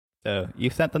So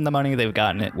you've sent them the money, they've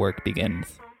gotten it, work begins.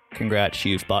 Congrats,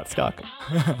 you've bought stock.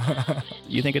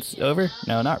 You think it's over?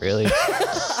 No, not really.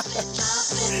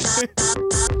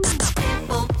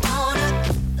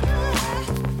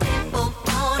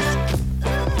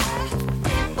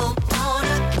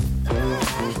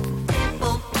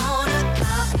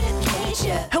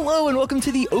 Hello and welcome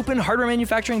to the Open Hardware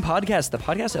Manufacturing Podcast, the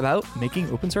podcast about making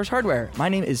open source hardware. My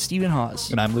name is Stephen Hawes.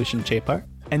 And I'm Lucian Chapar.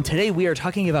 And today we are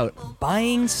talking about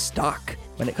buying stock.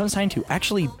 When it comes time to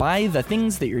actually buy the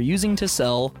things that you're using to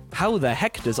sell, how the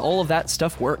heck does all of that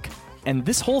stuff work? And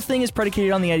this whole thing is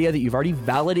predicated on the idea that you've already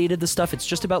validated the stuff. It's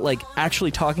just about like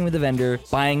actually talking with the vendor,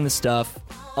 buying the stuff.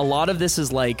 A lot of this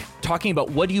is like talking about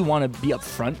what do you want to be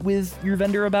upfront with your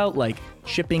vendor about, like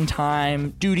shipping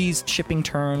time, duties, shipping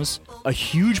terms. A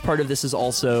huge part of this is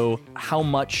also how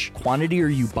much quantity are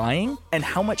you buying and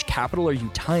how much capital are you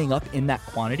tying up in that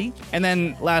quantity. And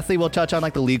then lastly, we'll touch on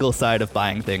like the legal side of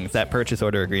buying things, that purchase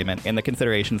order agreement and the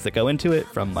considerations that go into it,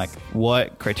 from like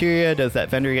what criteria does that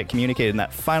vendor get communicated in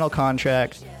that final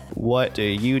contract? What do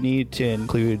you need to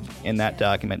include in that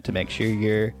document to make sure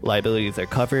your liabilities are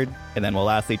covered? And then we'll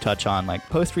lastly touch on like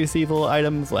post-receival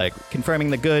items, like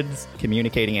confirming the goods,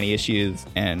 communicating any issues,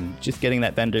 and just getting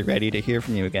that vendor ready to hear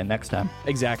from you again next time.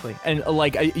 Exactly. And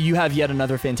like you have yet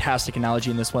another fantastic analogy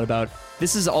in this one about,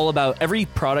 this is all about every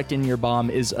product in your BOM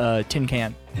is a tin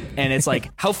can. And it's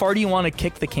like, how far do you want to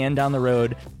kick the can down the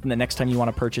road from the next time you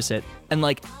want to purchase it? And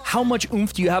like, how much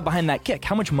oomph do you have behind that kick?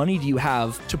 How much money do you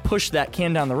have to push that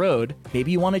can down the road?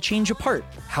 Maybe you want to change a part.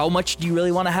 How much do you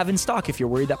really want to have in stock if you're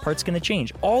worried that part's going to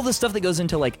change? All the stuff that goes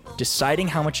into like deciding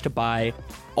how much to buy,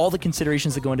 all the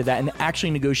considerations that go into that, and actually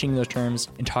negotiating those terms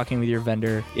and talking with your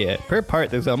vendor. Yeah, per part,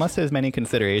 there's almost as many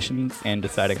considerations in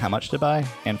deciding how much to buy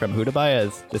and from who to buy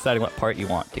as deciding what part you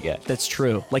want to get. That's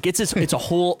true. Like it's a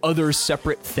whole other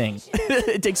separate thing.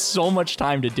 It takes so much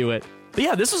time to do it. But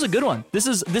yeah, this was a good one. This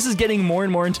is getting more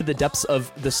and more into the depths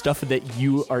of the stuff that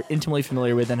you are intimately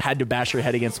familiar with and had to bash your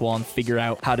head against the wall and figure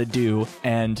out how to do.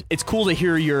 And it's cool to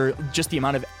hear just the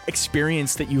amount of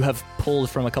experience that you have pulled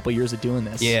from a couple of years of doing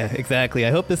this. Yeah, exactly.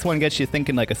 I hope this one gets you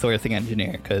thinking like a sourcing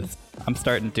engineer, because I'm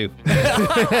starting to.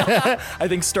 I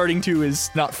think starting to is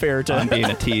not fair to. I'm being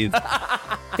a tease.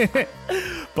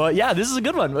 But yeah, this is a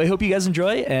good one. I hope you guys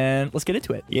enjoy, and let's get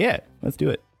into it. Yeah, let's do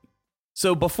it.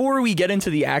 So before we get into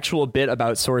the actual bit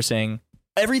about sourcing,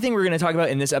 everything we're going to talk about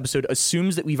in this episode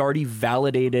assumes that we've already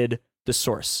validated the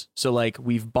source. So like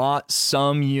we've bought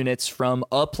some units from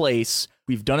a place,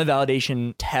 we've done a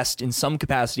validation test in some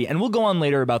capacity, and we'll go on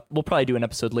later we'll probably do an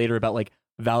episode later about like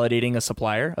validating a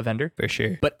supplier, a vendor. For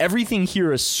sure. But everything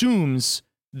here assumes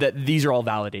that these are all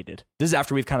validated. This is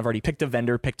after we've kind of already picked a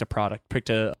vendor, picked a product, picked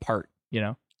a part, you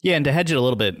know? Yeah, and to hedge it a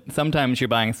little bit, sometimes you're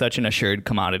buying such an assured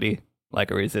commodity, like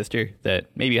a resistor,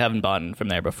 that maybe you haven't bought from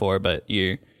there before, but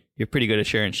you're pretty good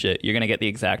assurance shit. You're going to get the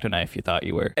X-Acto knife you thought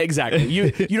you were. Exactly.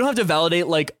 You don't have to validate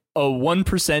like a 1%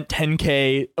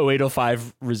 10K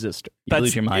 0805 resistor. You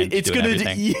lose your mind. It's going to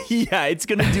it's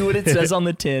going to do what it says on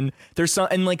the tin. There's some,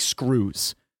 and like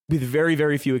screws, with very,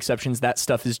 very few exceptions, that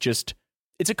stuff is just,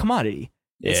 it's a commodity.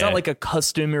 Yeah. It's not like a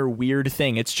custom or weird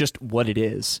thing. It's just what it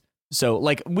is. So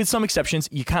like with some exceptions,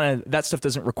 that stuff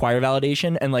doesn't require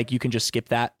validation, and like you can just skip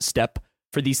that step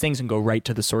for these things and go right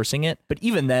to the sourcing it. But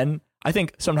even then, I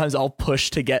think sometimes I'll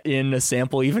push to get in a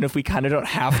sample, even if we kind of don't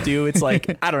have to. It's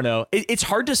like, I don't know. It's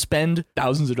hard to spend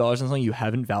thousands of dollars on something you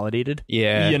haven't validated.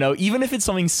 Yeah. You know, even if it's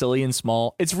something silly and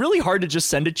small, it's really hard to just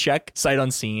send a check sight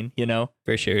unseen, you know?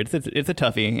 For sure. It's a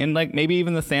toughie. And like maybe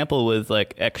even the sample was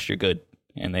like extra good,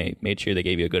 and they made sure they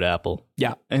gave you a good apple.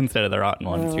 Yeah. Instead of the rotten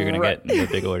ones you're going to get in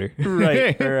the big order.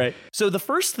 Right. So the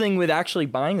first thing with actually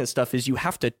buying this stuff is you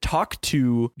have to talk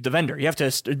to the vendor. You have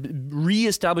to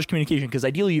reestablish communication, because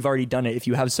ideally you've already done it if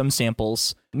you have some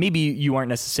samples. Maybe you aren't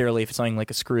necessarily if it's something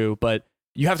like a screw, but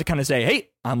you have to kind of say, hey,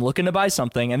 I'm looking to buy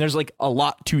something. And there's like a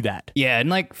lot to that. Yeah. And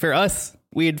like for us,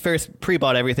 we had first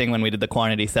pre-bought everything when we did the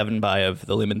quantity 7 buy of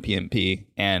the Lumen PMP,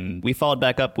 and we followed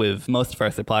back up with most of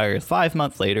our suppliers 5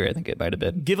 months later, I think it might have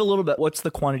been. Give a little bit. What's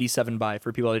the quantity 7 buy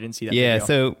for people that didn't see that video? Yeah,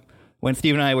 so when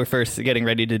Steve and I were first getting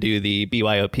ready to do the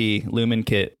BYOP Lumen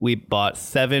kit, we bought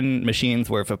 7 machines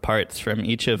worth of parts from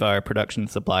each of our production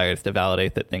suppliers to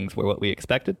validate that things were what we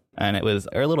expected. And it was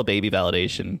our little baby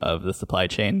validation of the supply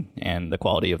chain and the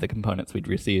quality of the components we'd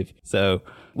receive. So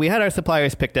we had our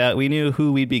suppliers picked out. We knew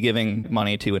who we'd be giving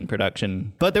money to in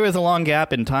production. But there was a long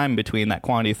gap in time between that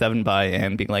quantity 7 buy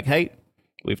and being like, hey,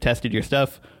 we've tested your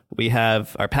stuff. We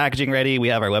have our packaging ready. We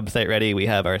have our website ready. We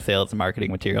have our sales and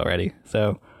marketing material ready.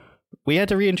 So We had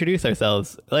to reintroduce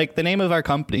ourselves. Like, the name of our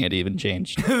company had even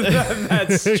changed.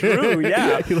 That's true.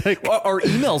 Yeah. Like, Our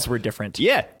emails were different.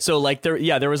 yeah. So like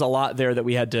there was a lot there that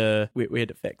we had to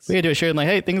fix. We had to assure them, like,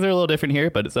 hey, things are a little different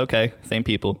here, but it's okay. Same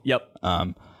people. Yep.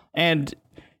 And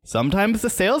sometimes the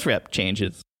sales rep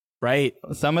changes. Right.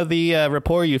 Some of the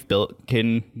rapport you've built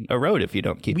can erode if you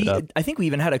don't keep it up. I think we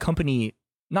even had a company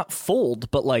not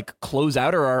fold, but like close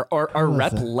out, or our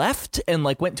rep left and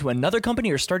like went to another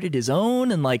company or started his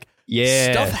own, and like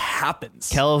stuff happens.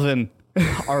 Kelvin.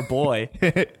 Our boy.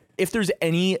 If there's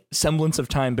any semblance of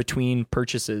time between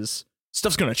purchases,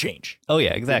 stuff's going to change. Oh,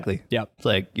 yeah, exactly. Yeah. It's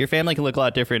like your family can look a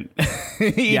lot different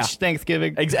each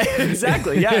Thanksgiving.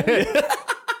 Exactly. Yeah.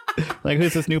 Like,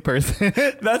 who's this new person?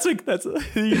 that's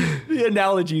the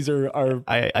analogies are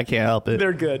I can't help it.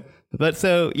 they're good. But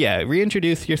so, yeah,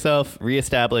 reintroduce yourself,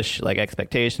 reestablish like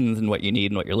expectations and what you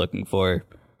need and what you're looking for.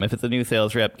 If it's a new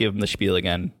sales rep, give them the spiel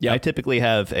again. Yep. I typically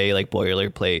have a like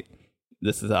boilerplate.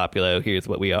 This is Opulo. Here's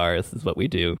what we are. This is what we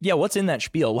do. Yeah, what's in that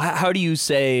spiel? How do you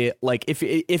say, like, if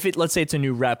it, let's say it's a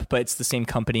new rep, but it's the same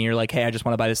company, you're like, hey, I just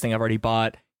want to buy this thing I've already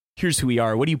bought. Here's who we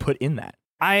are. What do you put in that?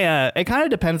 It kind of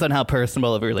depends on how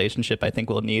personal of a relationship I think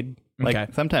we'll need. Like,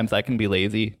 Okay. sometimes I can be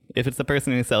lazy. If it's the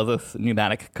person who sells us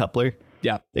pneumatic coupler,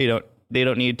 Yeah. they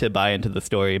don't need to buy into the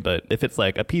story. But if it's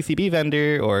like a PCB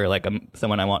vendor or like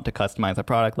someone I want to customize a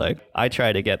product, like, I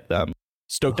try to get them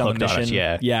Stoked on the hooked on mission.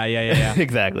 us, yeah. Yeah.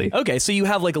 Exactly. Okay, so you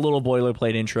have like a little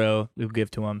boilerplate intro you'll give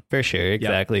to them. For sure,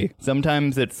 exactly.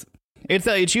 Sometimes it's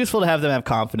useful to have them have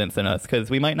confidence in us because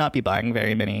we might not be buying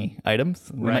very many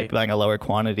items. We might be buying a lower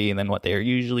quantity than what they're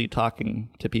usually talking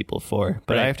to people for.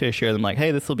 But I have to assure them, like,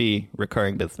 hey, this will be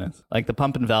recurring business. Like, the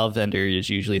pump and valve vendor is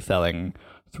usually selling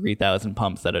 3,000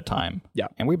 pumps at a time. Yeah.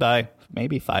 And we buy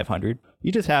maybe 500.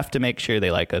 You just have to make sure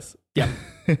they like us. Yeah.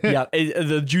 Yeah.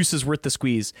 The juice is worth the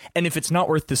squeeze. And if it's not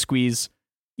worth the squeeze,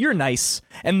 you're nice.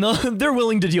 And they're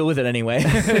willing to deal with it anyway.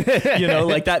 You know,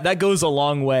 like that goes a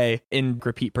long way in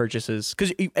repeat purchases.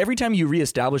 Because every time you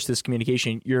reestablish this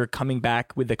communication, you're coming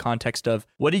back with the context of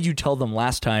what did you tell them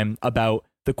last time about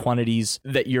the quantities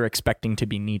that you're expecting to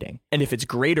be needing. And if it's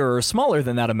greater or smaller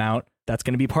than that amount, that's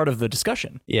going to be part of the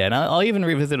discussion. Yeah, and I'll even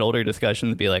revisit older discussions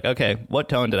and be like, okay, what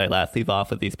tone did I last leave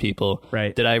off with these people?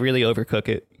 Right. Did I really overcook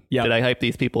it? Yeah. Did I hype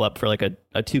these people up for like a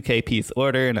 2K piece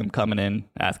order and I'm coming in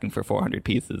asking for 400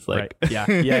 pieces? Like, right.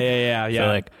 Yeah. So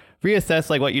like reassess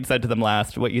like what you'd said to them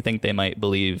last, what you think they might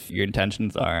believe your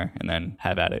intentions are, and then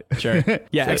have at it. Sure.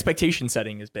 Yeah, So, expectation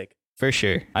setting is big. for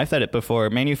sure. I've said it before.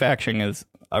 Manufacturing is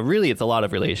it's a lot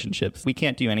of relationships. We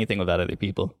can't do anything without other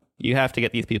people. You have to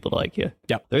get these people to like you.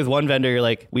 Yeah. There's one vendor,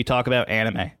 like, we talk about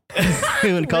anime.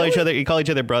 You call each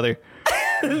other brother.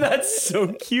 That's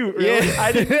so cute. Really? Yeah.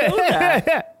 I didn't know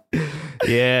that.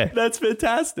 Yeah. That's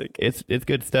fantastic. It's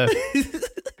good stuff.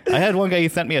 I had one guy who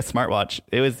sent me a smartwatch.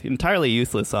 It was entirely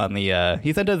useless on the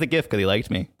he sent it as a gift because he liked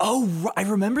me. Oh, I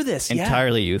remember this. Yeah.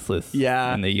 Entirely useless.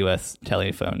 Yeah. In the US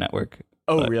telephone network.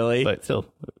 Oh, really? But still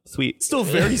sweet. Still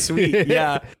very sweet.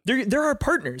 Yeah. They're our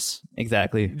partners.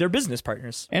 Exactly. They're business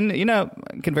partners. And, you know,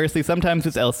 conversely, sometimes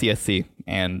it's LCSC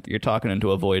and you're talking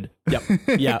into a void. Yep.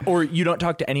 Yeah. Or you don't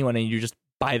talk to anyone and you just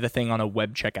buy the thing on a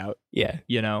web checkout. Yeah.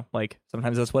 You know, like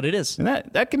sometimes that's what it is. And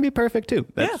that can be perfect too.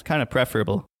 That's kind of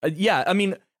preferable. Yeah. I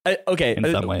mean, okay. In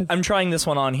some ways. I'm trying this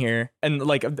one on here and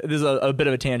like there's a bit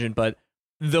of a tangent, but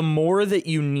the more that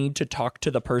you need to talk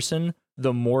to the person,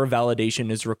 the more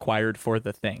validation is required for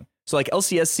the thing. So like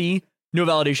LCSC, no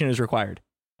validation is required.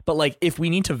 But like if we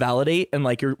need to validate and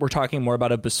like we're talking more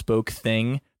about a bespoke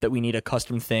thing that we need a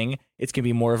custom thing, it's going to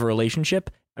be more of a relationship.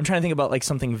 I'm trying to think about like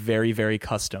something very, very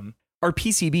custom. Our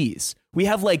PCBs, we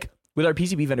have like with our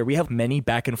PCB vendor, we have many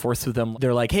back and forths with them.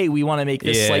 They're like, hey, we want to make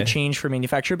this slight change for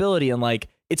manufacturability. And like,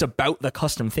 it's about the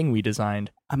custom thing we designed.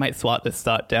 I might swat this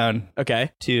thought down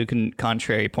Okay. to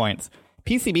contrary points.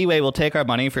 PCBWay will take our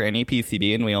money for any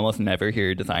PCB and we almost never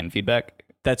hear design feedback.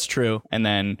 That's true. And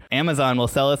then Amazon will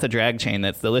sell us a drag chain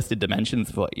that's the listed dimensions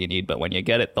of what you need, but when you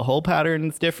get it, the whole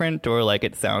pattern's different or like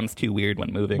it sounds too weird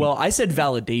when moving. Well, I said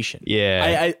validation.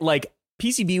 Yeah. I like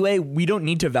PCBWay, we don't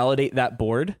need to validate that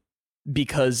board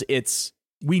because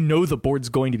we know the board's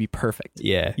going to be perfect.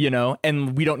 Yeah. You know,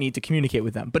 and we don't need to communicate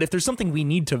with them. But if there's something we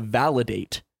need to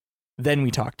validate, then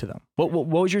we talk to them. What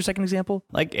was your second example?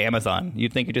 Like Amazon.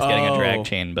 You'd think you're just getting a drag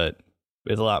chain, but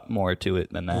there's a lot more to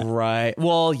it than that. Right.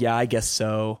 Well, yeah, I guess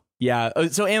so. Yeah.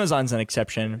 So Amazon's an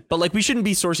exception, but like we shouldn't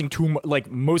be sourcing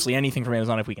mostly anything from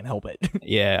Amazon if we can help it.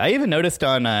 Yeah. I even noticed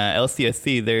on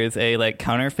LCSC, there's a like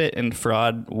counterfeit and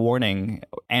fraud warning,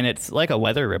 and it's like a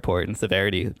weather report and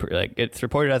severity. Like it's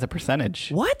reported as a percentage.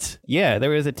 What? Yeah.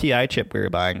 There was a TI chip we were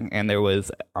buying, and there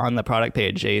was on the product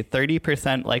page a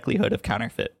 30% likelihood of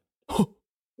counterfeit.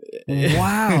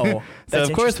 Wow. So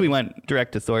of course we went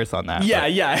direct to source on that. Yeah.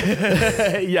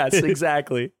 Yes,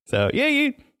 exactly. So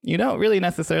yeah, you don't really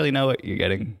necessarily know what you're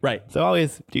getting. Right. So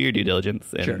always do your due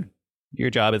diligence. And Sure. your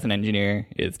job as an engineer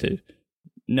is to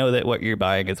know that what you're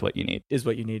buying is what you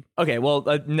need. Okay, well,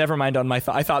 never mind on my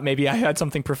thought. I thought maybe I had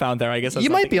something profound there. I guess that's You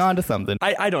might be onto something.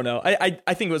 I don't know.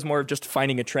 I think it was more of just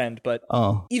finding a trend, but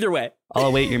either way. I'll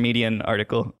await your Medium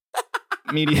article.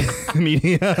 Medium.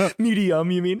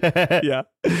 Medium, you mean? Yeah.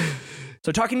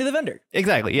 So talking to the vendor.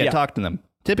 Exactly. Yeah, talk to them.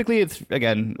 Typically, it's,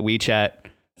 again, WeChat.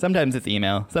 Sometimes it's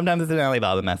email. Sometimes it's an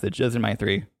Alibaba message. Those are my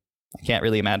three. I can't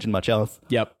really imagine much else.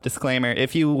 Yep. Disclaimer,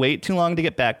 if you wait too long to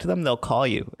get back to them, they'll call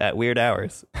you at weird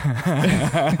hours.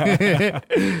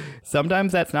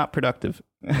 Sometimes that's not productive.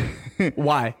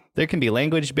 Why? There can be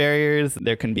language barriers.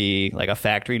 There can be like a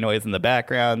factory noise in the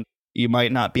background. You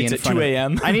might not be It's in at front 2 of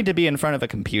a.m. I need to be in front of a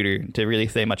computer to really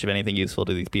say much of anything useful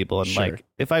to these people. And Sure. like,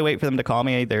 if I wait for them to call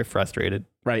me, they're frustrated.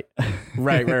 Right.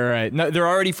 No, they're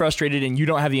already frustrated and you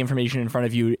don't have the information in front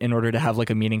of you in order to have like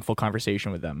a meaningful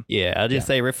conversation with them. Yeah, I'll just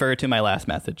say refer to my last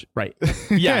message. Right.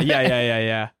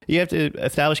 Yeah. You have to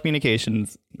establish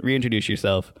communications, reintroduce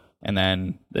yourself, and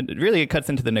then really it cuts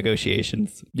into the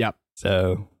negotiations. Yep.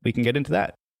 So we can get into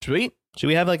that. Sweet. Should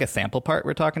we have like a sample part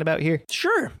we're talking about here?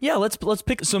 Sure. Yeah, let's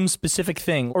pick some specific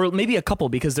thing, or maybe a couple,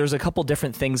 because there's a couple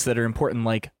different things that are important.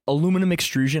 Like aluminum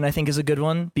extrusion, I think is a good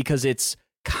one because it's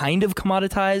kind of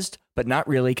commoditized, but not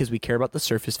really, because we care about the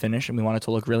surface finish and we want it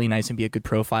to look really nice and be a good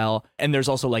profile. And there's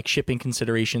also like shipping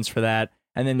considerations for that.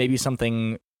 And then maybe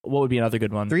something, what would be another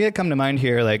good one? Three that come to mind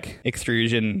here are like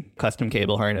extrusion, custom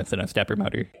cable harness, and a stepper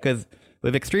motor. Because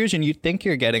with extrusion, you think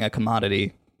you're getting a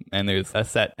commodity and there's a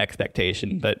set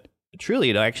expectation, but truly,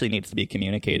 it actually needs to be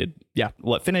communicated. Yeah.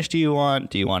 What finish do you want?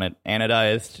 Do you want it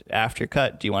anodized after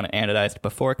cut? Do you want it anodized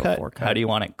before cut? How do you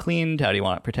want it cleaned? How do you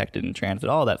want it protected in transit?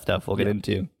 All that stuff we'll get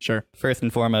into. Sure. First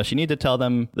and foremost, you need to tell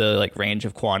them the like range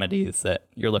of quantities that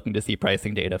you're looking to see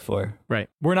pricing data for. Right.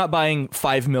 We're not buying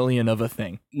 5 million of a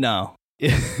thing. No.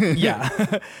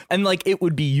 Yeah. And like it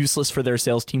would be useless for their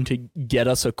sales team to get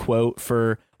us a quote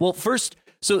for, well, first,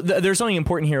 so there's something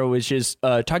important here, which is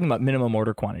talking about minimum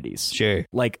order quantities. Sure.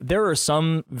 Like there are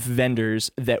some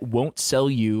vendors that won't sell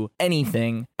you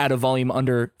anything at a volume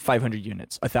under 500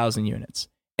 units, 1,000 units.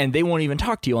 And they won't even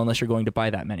talk to you unless you're going to buy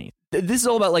that many. This is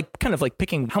all about like kind of like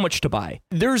picking how much to buy.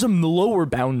 There's a lower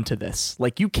bound to this.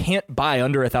 Like you can't buy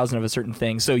under 1,000 of a certain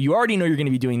thing. So you already know you're going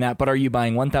to be doing that. But are you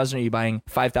buying 1,000? Are you buying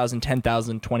 5,000,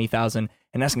 10,000, 20,000?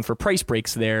 And asking for price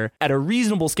breaks there at a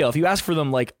reasonable scale. If you ask for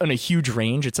them like on a huge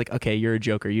range, it's like, okay, you're a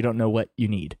joker. You don't know what you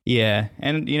need. Yeah.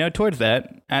 And, you know, towards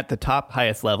that, at the top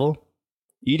highest level,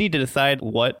 you need to decide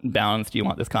what balance do you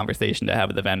want this conversation to have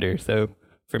with the vendor. So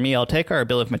for me, I'll take our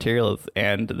bill of materials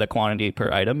and the quantity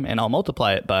per item, and I'll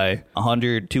multiply it by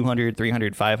 100, 200,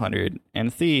 300, 500,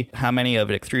 and see how many of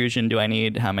extrusion do I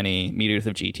need, how many meters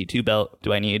of GT2 belt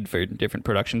do I need for different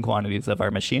production quantities of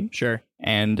our machine. Sure.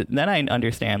 And then I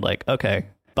understand, like, okay,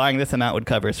 buying this amount would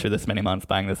cover us for this many months,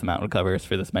 buying this amount would cover us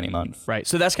for this many months. Right.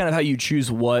 So that's kind of how you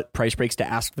choose what price breaks to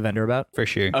ask the vendor about? For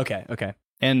sure. Okay.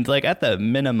 And, like, at the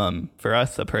minimum, for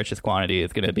us, a purchase quantity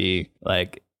is going to be,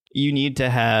 like, you need to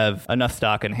have enough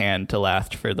stock in hand to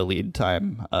last for the lead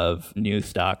time of new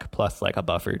stock plus like a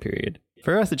buffer period.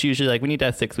 For us, it's usually like we need to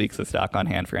have 6 weeks of stock on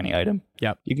hand for any item.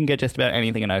 Yep. You can get just about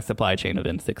anything in our supply chain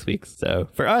within 6 weeks. So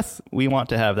for us, we want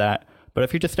to have that. But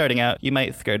if you're just starting out, you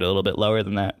might skirt a little bit lower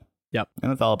than that. Yep.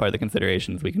 And that's all part of the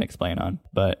considerations we can explain on.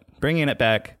 But bringing it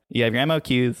back, you have your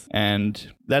MOQs,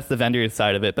 and that's the vendor's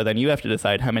side of it. But then you have to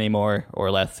decide how many more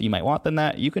or less you might want than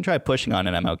that. You can try pushing on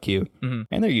an MOQ,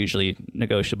 and they're usually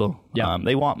negotiable. Yeah.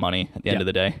 They want money at the end of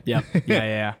the day.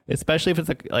 Yeah. Especially if it's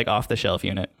like off-the-shelf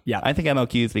unit. Yeah. I think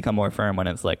MOQs become more firm when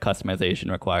it's like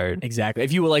customization required. Exactly.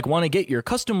 If you like want to get your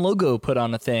custom logo put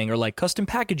on a thing, or like custom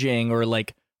packaging, or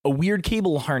like a weird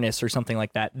cable harness or something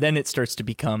like that, then it starts to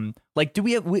become like, do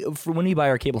we have, for when we buy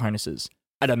our cable harnesses,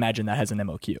 I'd imagine that has an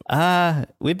MOQ.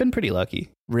 We've been pretty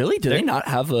lucky. Really? Do they not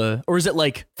have a, or is it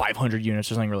like 500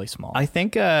 units or something really small? I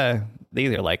think they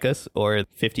either like us or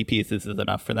 50 pieces is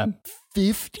enough for them.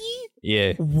 50?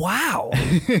 Yeah. Wow.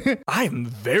 I'm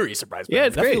very surprised by Yeah, that.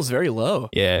 it's That great. feels very low.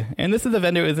 Yeah. And this is a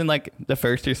vendor who's in like the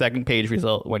first or second page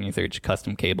result when you search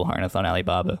custom cable harness on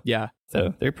Alibaba. Yeah.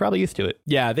 So they're probably used to it.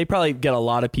 Yeah, they probably get a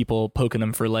lot of people poking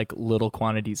them for like little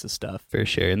quantities of stuff. For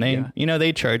sure. And they,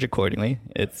 they charge accordingly.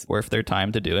 It's worth their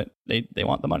time to do it. They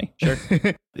want the money. Sure.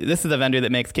 This is a vendor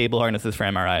that makes cable harnesses for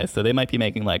MRIs. So they might be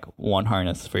making like one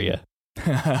harness for you.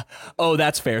 Oh,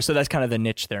 that's fair. So that's kind of the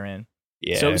niche they're in.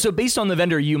 Yeah. So based on the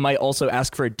vendor, you might also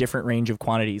ask for a different range of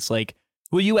quantities. Like,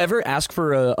 will you ever ask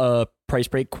for a price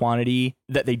break quantity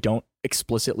that they don't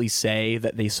explicitly say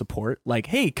that they support? Like,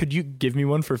 hey, could you give me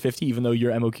one for 50 even though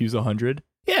your MOQ is 100?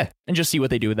 Yeah. And just see what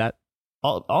they do with that.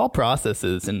 All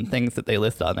processes and things that they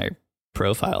list on their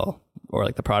profile or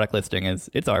like the product listing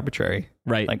it's arbitrary.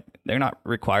 Right. Like they're not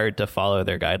required to follow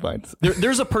their guidelines.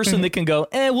 There's a person that can go,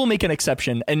 we'll make an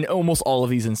exception in almost all of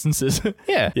these instances.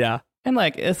 Yeah. Yeah. And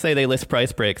like, let's say they list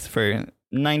price breaks for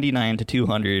 99 to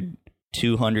 200,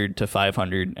 200 to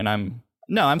 500. And I'm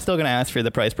still going to ask for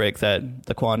the price breaks at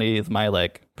the quantities my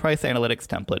like price analytics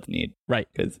templates need. Right.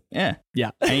 Because, Yeah.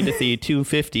 I need to see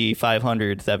 250,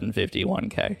 500, 750,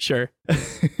 1K. Sure.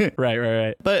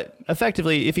 Right. But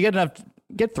effectively, if you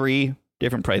get 3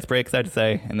 different price breaks, I'd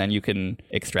say, and then you can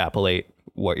extrapolate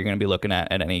what you're going to be looking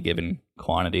at any given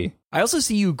quantity. I also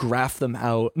see you graph them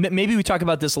out. Maybe we talk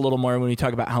about this a little more when we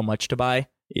talk about how much to buy.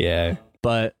 Yeah.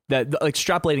 But that like,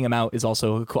 extrapolating them out is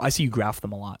also cool. I see you graph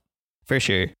them a lot. For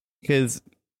sure. Because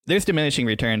there's diminishing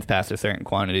returns past a certain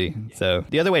quantity. So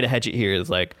the other way to hedge it here is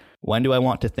like, when do I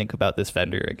want to think about this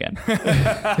vendor again?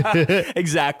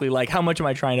 Exactly. Like, how much am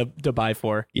I trying to buy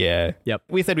for? Yeah. Yep.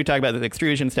 We said we talked about the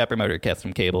extrusion, stepper motor,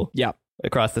 custom cable. Yeah.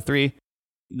 Across the 3.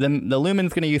 The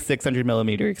Lumen's going to use 600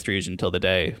 millimeter extrusion till the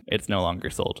day it's no longer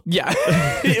sold. Yeah.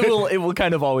 It will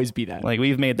kind of always be that. Like,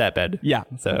 we've made that bed. Yeah.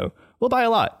 So we'll buy a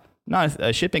lot. Not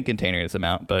a shipping containers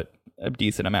amount, but a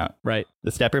decent amount. Right.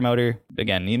 The stepper motor,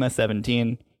 again, NEMA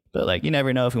 17. But like, you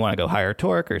never know if we want to go higher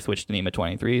torque or switch to NEMA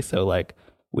 23. So like,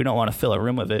 we don't want to fill a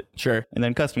room with it. Sure. And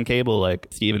then custom cable, like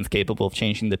Steven's capable of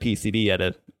changing the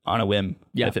PCB on a whim,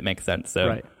 if it makes sense. So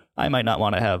right. I might not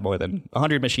want to have more than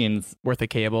 100 machines worth of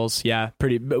cables. Yeah.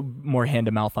 Pretty more hand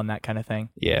to mouth on that kind of thing.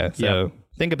 Yeah. So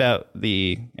think about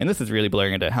and this is really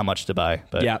blurring into how much to buy,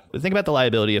 but think about the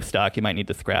liability of stock you might need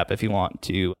to scrap if you want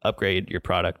to upgrade your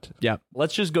product. Yeah.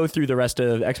 Let's just go through the rest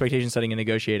of expectation setting and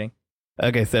negotiating.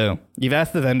 Okay, so you've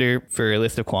asked the vendor for a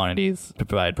list of quantities to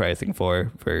provide pricing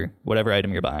for whatever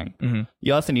item you're buying. Mm-hmm.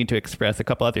 You also need to express a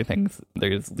couple other things.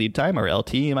 There's lead time, or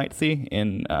LT, you might see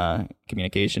in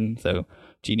communication. So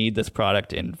do you need this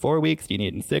product in 4 weeks? Do you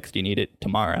need it in 6? Do you need it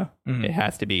tomorrow? Mm-hmm. It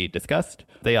has to be discussed.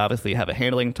 They obviously have a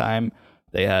handling time.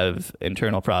 They have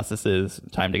internal processes,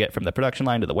 time to get from the production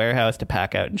line to the warehouse to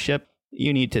pack out and ship.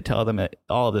 You need to tell them that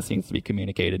all of this needs to be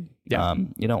communicated. Yeah.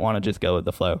 You don't want to just go with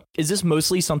the flow. Is this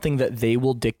mostly something that they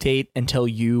will dictate and tell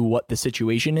you what the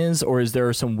situation is? Or is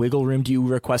there some wiggle room? Do you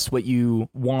request what you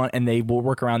want and they will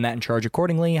work around that and charge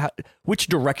accordingly? Which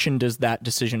direction does that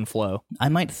decision flow? I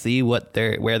might see where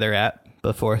they're at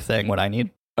before saying what I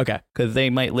need. Okay. Because they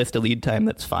might list a lead time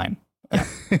that's fine.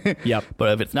 Yep.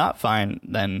 But if it's not fine,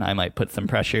 then I might put some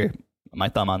pressure, my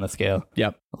thumb on the scale.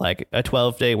 Yep. Like a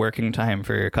 12-day working time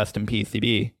for a custom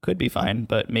PCB could be fine,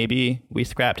 but maybe we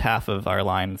scrapped half of our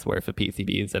line's worth of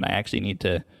PCBs and I actually need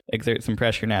to exert some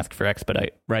pressure and ask for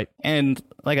expedite. Right. And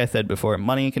like I said before,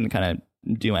 money can kind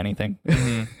of do anything.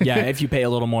 Mm-hmm. Yeah, if you pay a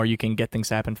little more, you can get things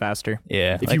happen faster.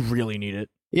 Yeah. If you really need it.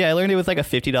 Yeah, I learned it was like a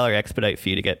 $50 expedite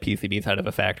fee to get PCBs out of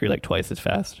a factory like twice as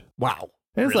fast. Wow.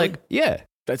 It was like, yeah.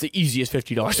 That's the easiest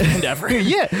 $50 spend ever.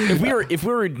 Yeah. If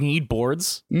we were need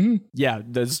boards, yeah,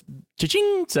 there's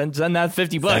cha-ching, send that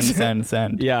 $50.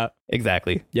 Send. Yeah.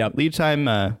 Exactly. Yeah. Lead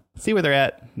time, see where they're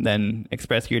at, then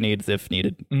express your needs if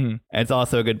needed. Mm-hmm. And it's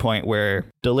also a good point where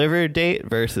deliver date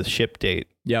versus ship date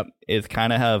is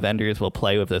kind of how vendors will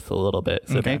play with this a little bit.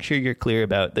 So make sure you're clear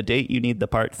about the date you need the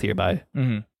parts here by.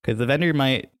 Mm-hmm. Because the vendor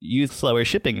might use slower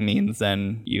shipping means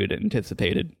than you'd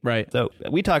anticipated. Right. So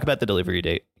we talk about the delivery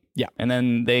date. Yeah. And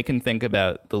then they can think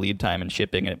about the lead time and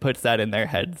shipping, and it puts that in their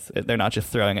heads. They're not just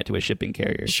throwing it to a shipping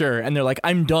carrier. Sure. And they're like,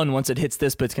 I'm done once it hits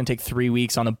this, but it's going to take 3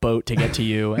 weeks on a boat to get to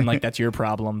you. And like, that's your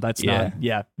problem. That's not.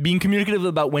 Yeah. Being communicative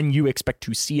about when you expect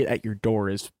to see it at your door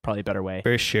is probably a better way.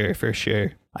 For sure.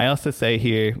 I also say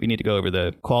here, we need to go over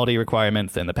the quality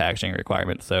requirements and the packaging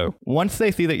requirements. So once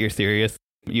they see that you're serious,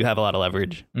 you have a lot of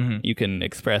leverage. Mm-hmm. You can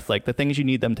express like the things you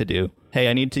need them to do. Hey,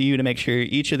 I need you to make sure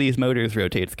each of these motors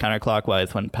rotates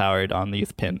counterclockwise when powered on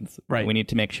these pins. Right. We need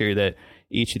to make sure that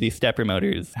each of these stepper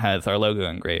motors has our logo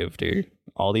engraved, or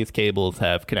all these cables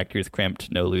have connectors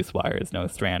crimped, no loose wires, no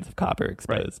strands of copper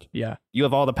exposed. Right. Yeah. You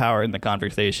have all the power in the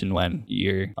conversation when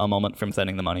you're a moment from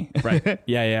sending the money. Right.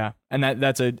 Yeah.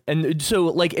 And so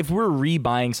like if we're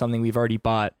rebuying something we've already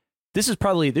bought, this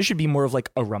should be more of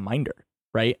like a reminder,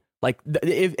 right? Like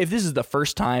if this is the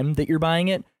first time that you're buying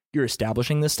it, you're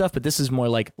establishing this stuff, but this is more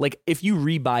like if you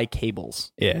rebuy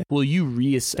cables, will you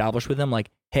reestablish with them like,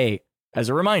 hey, as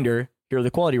a reminder, here are the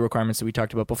quality requirements that we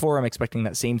talked about before. I'm expecting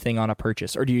that same thing on a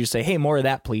purchase. Or do you just say, hey, more of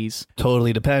that, please?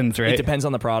 Totally depends, right? It depends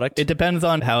on the product. It depends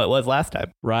on how it was last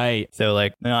time. Right. So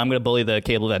like, I'm going to bully the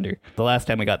cable vendor. The last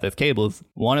time we got those cables,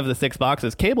 one of the 6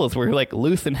 boxes cables were like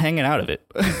loose and hanging out of it.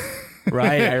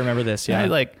 Right. I remember this.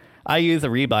 Yeah. I use a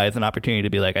rebuy as an opportunity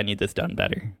to be like, I need this done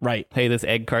better. Right. Hey, this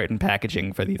egg carton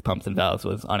packaging for these pumps and valves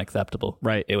was unacceptable.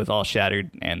 Right. It was all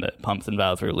shattered and the pumps and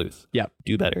valves were loose. Yep.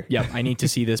 Do better. Yep. I need to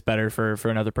see this better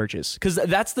for another purchase. Because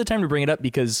that's the time to bring it up,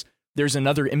 because there's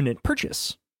another imminent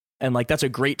purchase. And like, that's a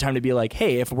great time to be like,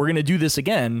 hey, if we're going to do this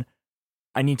again,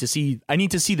 I need to see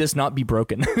this not be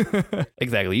broken.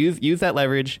 Exactly. Use that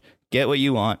leverage. Get what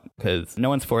you want, because no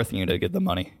one's forcing you to get the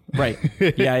money. Right.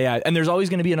 Yeah. And there's always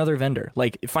going to be another vendor.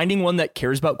 Like, finding one that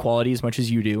cares about quality as much as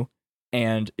you do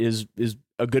and is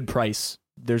a good price.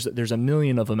 There's a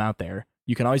million of them out there.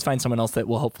 You can always find someone else that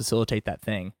will help facilitate that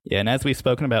thing. Yeah. And as we've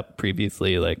spoken about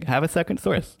previously, like, have a second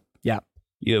source. Yeah.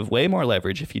 You have way more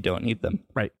leverage if you don't need them.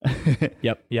 Right.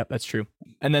 Yep, that's true.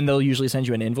 And then they'll usually send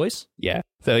you an invoice. Yeah.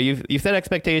 So you've set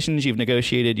expectations, you've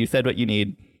negotiated, you said what you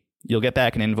need. You'll get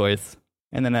back an invoice.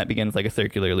 And then that begins like a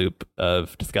circular loop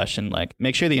of discussion. Like,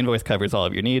 make sure the invoice covers all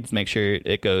of your needs. Make sure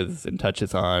it goes and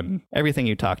touches on everything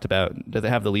you talked about. Does it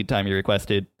have the lead time you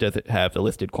requested? Does it have the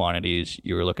listed quantities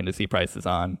you were looking to see prices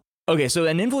on? Okay, so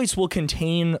an invoice will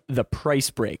contain the price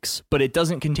breaks, but it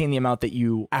doesn't contain the amount that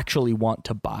you actually want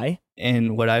to buy.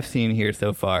 And what I've seen here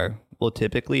so far will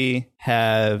typically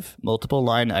have multiple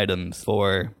line items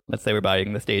for, let's say we're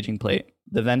buying the staging plate.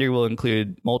 The vendor will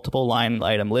include multiple line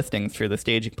item listings for the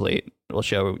staging plate. It will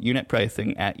show unit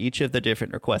pricing at each of the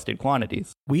different requested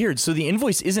quantities. Weird. So the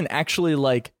invoice isn't actually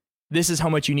like, this is how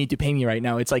much you need to pay me right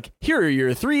now. It's like, here are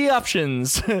your 3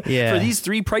 options for these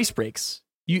 3 price breaks.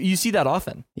 You see that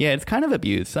often. Yeah, it's kind of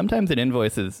abused. Sometimes an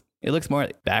invoice it looks more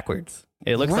backwards.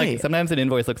 It looks like, sometimes an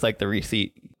invoice looks like the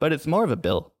receipt, but it's more of a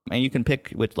bill. And you can pick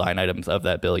which line items of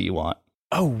that bill you want.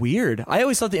 Oh, weird. I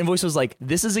always thought the invoice was like,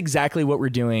 this is exactly what we're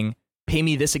doing. Pay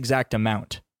me this exact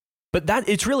amount. But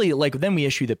it's really like, then we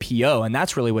issue the PO, and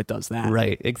that's really what does that.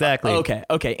 Right, exactly.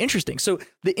 Okay, interesting. So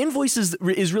the invoice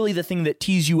is really the thing that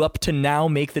tees you up to now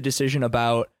make the decision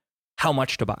about how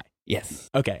much to buy. Yes.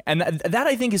 Okay, and that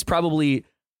I think is probably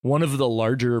one of the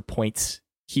larger points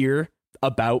here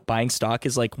about buying stock.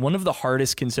 Is like, one of the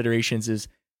hardest considerations is,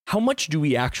 how much do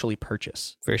we actually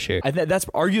purchase? For sure. That's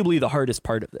arguably the hardest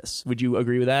part of this. Would you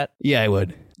agree with that? Yeah, I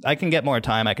would. I can get more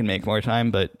time. I can make more time,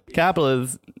 but capital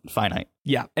is finite.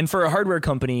 Yeah. And for a hardware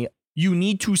company, you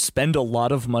need to spend a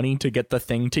lot of money to get the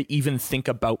thing to even think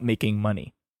about making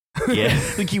money. Yeah.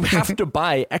 Like, you have to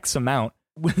buy X amount.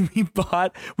 When we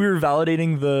were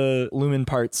validating the Lumen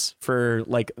parts for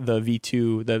like the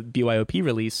V2, the BYOP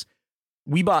release,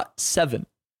 we bought 7.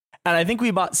 And I think we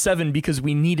bought 7 because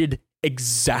we needed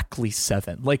exactly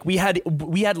 7. Like, we had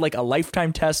like a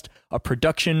lifetime test, a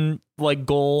production like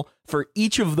goal for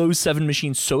each of those 7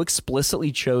 machines so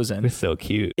explicitly chosen. It was so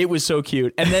cute. It was so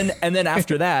cute. And then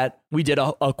after that, we did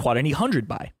a quantity 100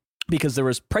 buy, because there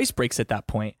was price breaks at that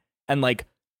point, and like,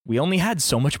 we only had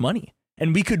so much money,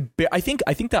 and we could I think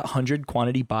that 100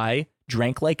 quantity buy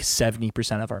drank like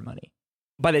 70% of our money.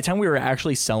 By the time we were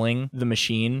actually selling the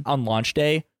machine on launch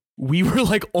day, we were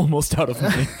like almost out of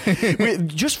money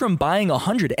just from buying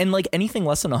 100. And like, anything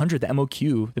less than 100, the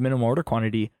MOQ, the minimum order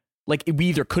quantity, like, we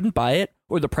either couldn't buy it,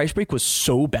 or the price break was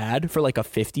so bad for like a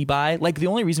 50 buy. Like, the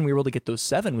only reason we were able to get those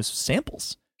 7 was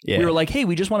samples. Yeah. We were like, hey,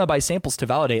 we just want to buy samples to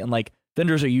validate. And like,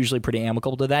 vendors are usually pretty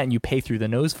amicable to that, and you pay through the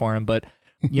nose for them. But,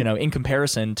 you know, in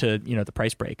comparison to, you know, the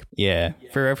price break. Yeah.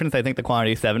 For reference, I think the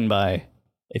quantity 7 buy,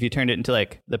 if you turned it into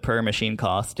like the per machine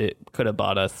cost, it could have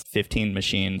bought us 15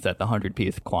 machines at the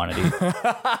 100-piece quantity.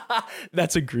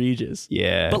 That's egregious.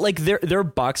 Yeah. But like, they're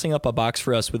boxing up a box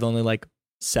for us with only like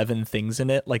 7 things in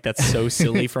it. Like, that's so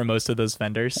silly for most of those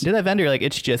vendors. To that vendor, like,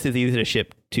 it's just as easy to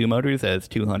ship 2 motors as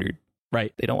 200.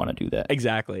 Right. They don't want to do that.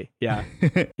 Exactly. Yeah.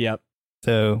 Yep.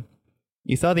 So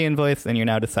you saw the invoice and you're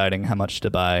now deciding how much to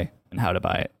buy and how to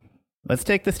buy it. Let's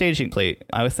take the staging plate.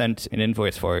 I was sent an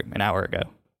invoice for it an hour ago.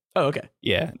 Oh, okay.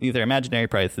 Yeah, these are imaginary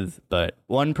prices, but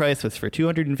one price was for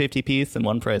 250 piece and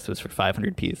one price was for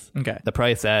 500 piece. Okay. The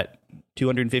price at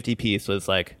 250 piece was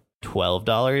like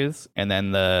 $12, and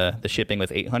then the shipping was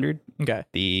 $800. Okay.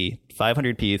 The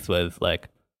 500 piece was like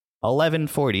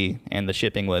 $11.40, and the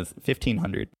shipping was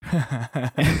 $1,500.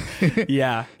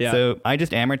 Yeah. So I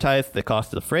just amortized the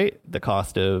cost of the freight, the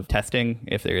cost of testing,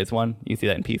 if there is one. You see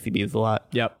that in PCBs a lot.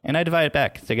 Yep. And I divide it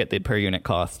back to get the per unit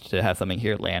cost to have something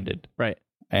here landed. Right.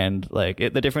 And like,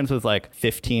 the difference was like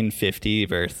 $1,550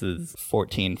 versus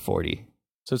 $1,440.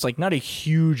 So it's like not a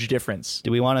huge difference.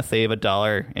 Do we want to save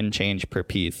 $1 and change per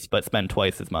piece, but spend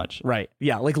twice as much? Right.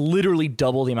 Yeah. Like literally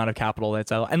double the amount of capital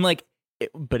that's out. And like,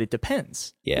 but it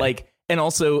depends. Yeah. Like, and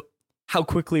also, how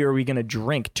quickly are we going to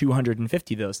drink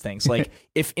 250 of those things? Like,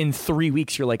 if in 3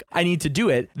 weeks you're like, I need to do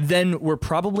it, then we're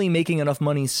probably making enough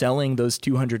money selling those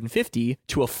 250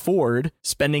 to afford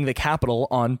spending the capital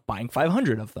on buying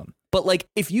 500 of them. But like,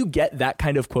 if you get that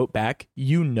kind of quote back,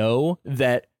 you know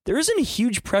that there isn't a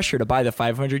huge pressure to buy the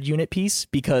 500 unit piece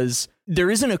because there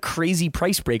isn't a crazy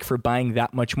price break for buying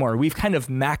that much more. We've kind of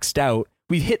maxed out.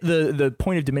 We've hit the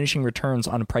point of diminishing returns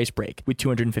on a price break with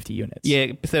 250 units. Yeah,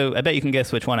 so I bet you can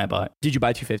guess which one I bought. Did you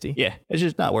buy 250? Yeah, it's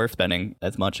just not worth spending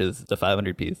as much as the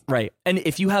 500 piece. Right. And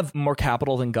if you have more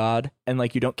capital than God and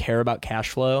like you don't care about cash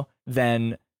flow,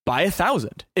 then buy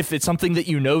 1,000. If it's something that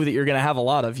you know that you're going to have a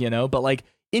lot of, you know, but like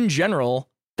in general,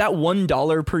 that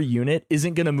 $1 per unit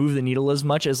isn't going to move the needle as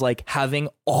much as like having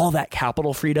all that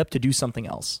capital freed up to do something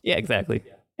else. Yeah, exactly.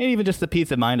 And even just the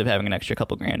peace of mind of having an extra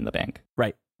couple grand in the bank.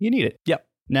 Right. You need it. Yep.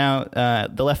 Now,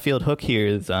 the left field hook here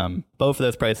is both of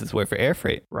those prices were for air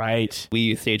freight. Right. We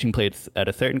use staging plates at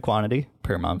a certain quantity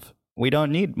per month. We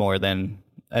don't need more than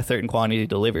a certain quantity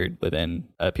delivered within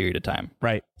a period of time.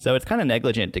 Right. So it's kind of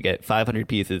negligent to get 500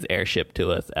 pieces air shipped to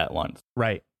us at once.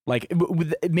 Right. Like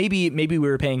maybe we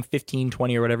were paying 15,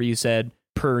 20 or whatever you said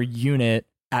per unit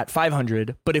at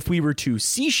 500. But if we were to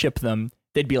sea ship them,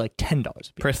 they'd be like $10 a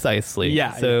piece. Precisely.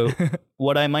 Yeah. So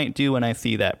what I might do when I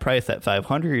see that price at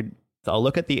 500, I'll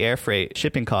look at the air freight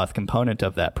shipping cost component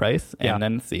of that price and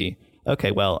then see,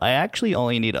 okay, well, I actually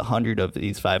only need 100 of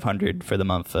these 500 for the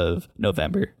month of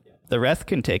November. The rest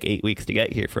can take 8 weeks to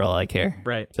get here for all I care.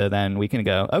 Right. So then we can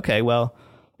go, okay, well,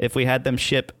 if we had them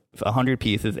ship 100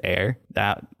 pieces air,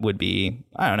 that would be,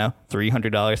 I don't know,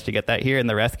 $300 to get that here. And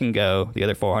the rest can go, the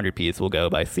other 400 pieces will go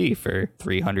by sea for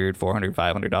 $300, $400,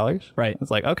 $500. Right.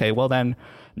 It's like, okay, well then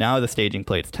now the staging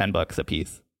plate's $10 a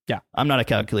piece. Yeah. I'm not a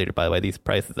calculator, by the way. These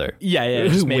prices are Yeah,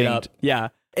 just made winged. up. Yeah.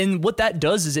 And what that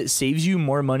does is it saves you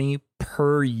more money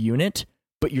per unit,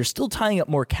 but you're still tying up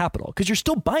more capital because you're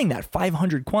still buying that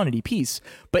 500 quantity piece,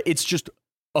 but it's just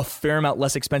a fair amount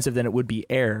less expensive than it would be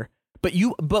air.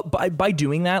 But by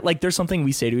doing that, like there's something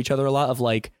we say to each other a lot of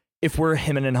like, if we're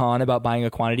hemming and hawing about buying a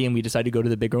quantity and we decide to go to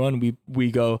the bigger one, we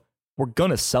go, we're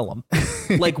going to sell them.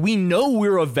 Like we know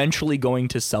we're eventually going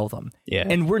to sell them. Yeah.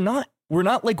 And we're not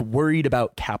like worried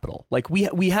about capital. Like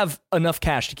we have enough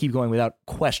cash to keep going without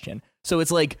question. So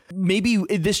it's like maybe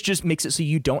this just makes it so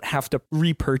you don't have to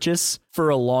repurchase for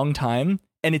a long time.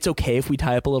 And it's okay if we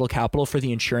tie up a little capital for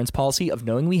the insurance policy of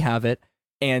knowing we have it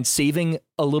and saving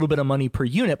a little bit of money per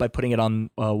unit by putting it on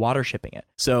water shipping it.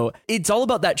 So it's all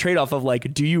about that trade-off of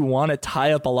like, do you want to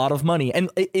tie up a lot of money? And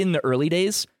in the early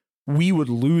days, we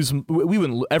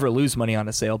wouldn't ever lose money on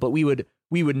a sale, but we would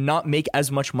not make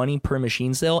as much money per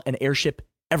machine sale and airship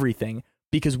everything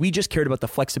because we just cared about the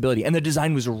flexibility and the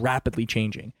design was rapidly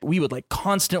changing. We would like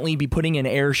constantly be putting in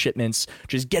air shipments,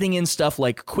 just getting in stuff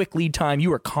like quick lead time. You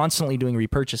were constantly doing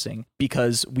repurchasing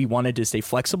because we wanted to stay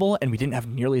flexible and we didn't have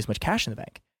nearly as much cash in the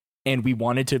bank. And we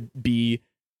wanted to be,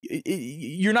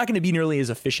 you're not going to be nearly as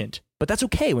efficient, but that's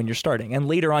okay when you're starting. And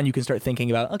later on, you can start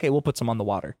thinking about, okay, we'll put some on the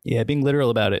water. Yeah, being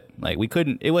literal about it. Like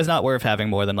it was not worth having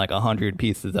more than like 100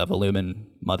 pieces of a Lumen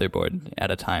motherboard at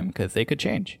a time because they could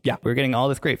change. Yeah. We're getting all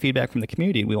this great feedback from the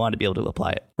community. We want to be able to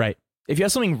apply it. Right. If you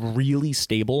have something really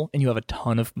stable and you have a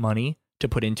ton of money to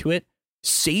put into it,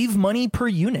 save money per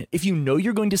unit. If you know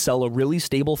you're going to sell a really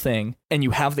stable thing and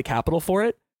you have the capital for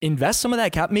it, invest some of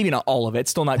that maybe not all of it. It's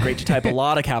still not great to type a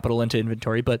lot of capital into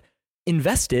inventory, but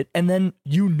invest it. And then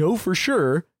you know for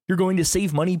sure you're going to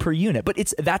save money per unit, but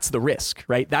that's the risk,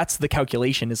 right? That's the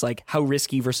calculation is like how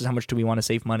risky versus how much do we want to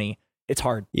save money? It's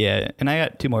hard. Yeah. And I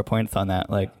got 2 more points on that.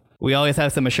 Like we always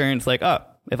have some assurance like, oh,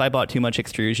 if I bought too much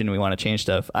extrusion and we want to change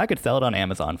stuff, I could sell it on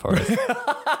Amazon for us.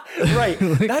 Right.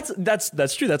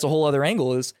 That's true. That's a whole other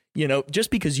angle is, you know,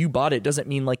 just because you bought it doesn't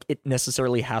mean like it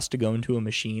necessarily has to go into a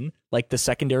machine. Like the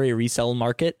secondary resale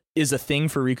market is a thing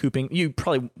for recouping. You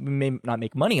probably may not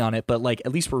make money on it, but like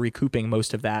at least we're recouping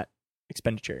most of that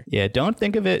expenditure. Yeah. Don't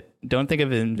think of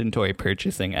inventory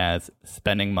purchasing as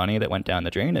spending money that went down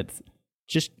the drain. It's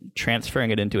just transferring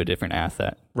it into a different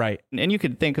asset. Right. And you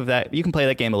could think of that, you can play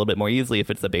that game a little bit more easily if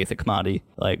it's a basic commodity.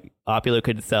 Like Opula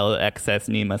could sell excess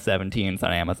NEMA 17s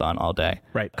on Amazon all day.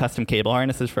 Right. Custom cable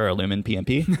harnesses for our Lumen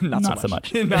PMP? Not so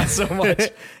much. Not so much.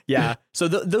 Yeah. So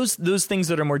those things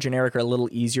that are more generic are a little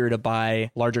easier to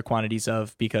buy larger quantities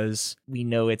of because we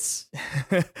know it's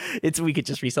we could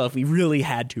just resell if we really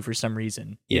had to for some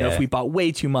reason. Yeah. You know, if we bought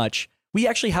way too much. We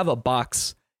actually have a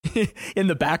box in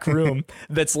the back room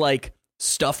that's like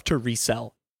stuff to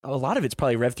resell. a lot of it's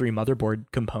probably Rev 3 motherboard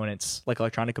components, like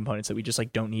electronic components that we just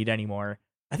like don't need anymore.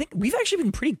 I think we've actually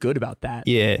been pretty good about that.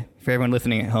 Yeah. For everyone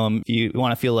listening at home, if you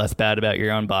want to feel less bad about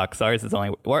your own box, ours is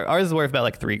worth about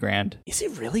like $3,000. Is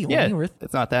it really Yeah, only worth?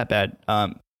 it's not that bad.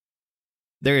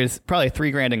 There is probably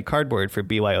 $3,000 in cardboard for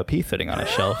BYOP sitting on a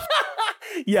shelf.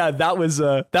 Yeah, that was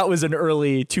an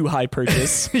early too high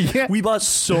purchase. Yeah. We bought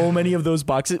so many of those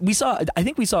boxes. I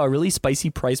think we saw a really spicy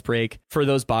price break for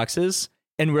those boxes,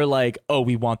 and we're like, oh,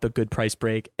 we want the good price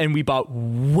break, and we bought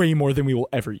way more than we will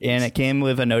ever use. And it came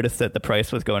with a notice that the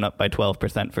price was going up by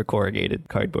 12% for corrugated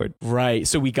cardboard. Right,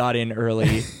 so we got in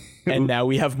early, and now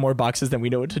we have more boxes than we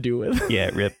know what to do with.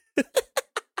 Yeah, rip.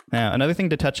 Now, another thing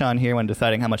to touch on here when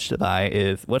deciding how much to buy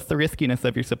is what's the riskiness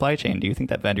of your supply chain? Do you think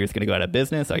that vendor is going to go out of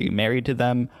business? Are you married to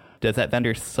them? Does that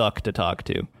vendor suck to talk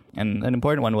to? And an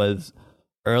important one was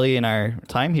early in our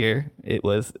time here, it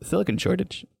was silicon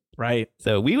shortage. Right.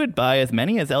 So we would buy as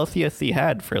many as LCSC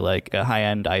had for like a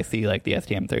high-end IC like the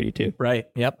STM32. Right.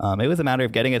 Yep. It was a matter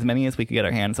of getting as many as we could get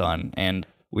our hands on. And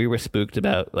we were spooked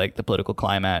about like the political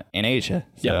climate in Asia.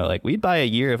 So like we'd buy a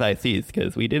year of ICs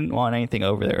because we didn't want anything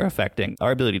over there affecting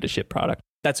our ability to ship product.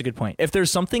 That's a good point. If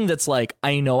there's something that's like,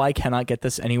 I know I cannot get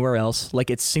this anywhere else, like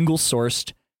it's single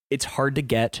sourced, it's hard to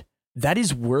get, that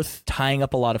is worth tying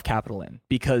up a lot of capital in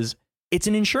because it's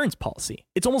an insurance policy.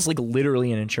 It's almost like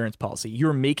literally an insurance policy.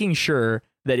 You're making sure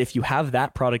that if you have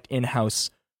that product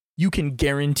in-house, you can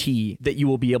guarantee that you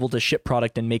will be able to ship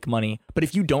product and make money. But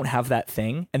if you don't have that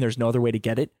thing and there's no other way to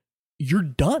get it, you're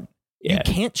done. Yeah.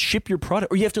 You can't ship your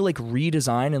product, or you have to like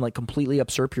redesign and like completely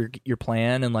usurp your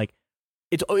plan, and like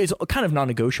it's kind of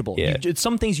non-negotiable. Yeah. It's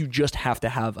some things you just have to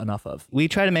have enough of. We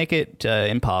try to make it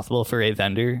impossible for a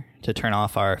vendor to turn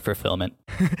off our fulfillment.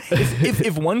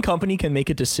 if one company can make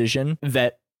a decision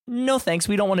that no thanks,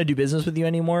 we don't want to do business with you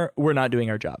anymore, we're not doing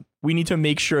our job. We need to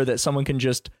make sure that someone can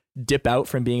just dip out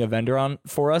from being a vendor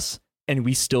for us, and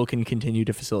we still can continue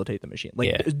to facilitate the machine.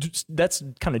 Like that's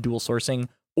kind of dual sourcing,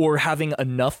 or having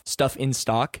enough stuff in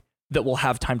stock that we'll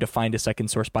have time to find a second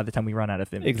source by the time we run out of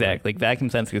inventory. Exactly. Like vacuum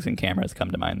sensors and cameras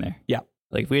come to mind there. Yeah.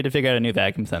 Like if we had to figure out a new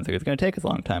vacuum sensor, it's going to take us a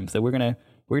long time. So we're going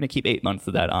to keep 8 months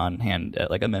of that on hand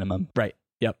at like a minimum. Right.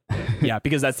 Yep. Yeah,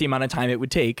 because that's the amount of time it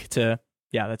would take to.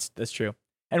 Yeah, that's true.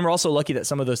 And we're also lucky that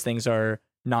some of those things are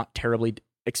not terribly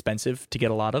expensive to get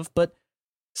a lot of, but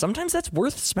sometimes that's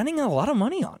worth spending a lot of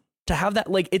money on. To have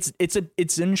that, like it's an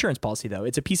insurance policy though.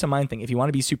 It's a peace of mind thing. If you want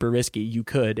to be super risky, you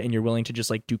could, and you're willing to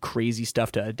just like do crazy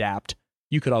stuff to adapt,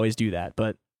 you could always do that.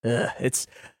 But that's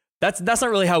not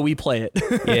really how we play it.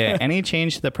 Yeah, any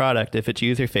change to the product, if it's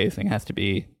user facing, has to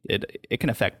be it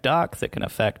can affect docs, it can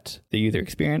affect the user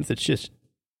experience.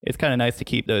 It's kind of nice to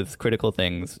keep those critical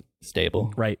things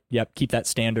stable. Right. Yep. Keep that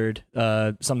standard,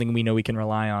 something we know we can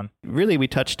rely on. Really, we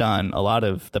touched on a lot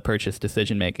of the purchase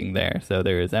decision making there. So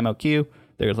there's MOQ.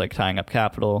 There's like tying up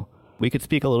capital. We could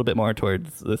speak a little bit more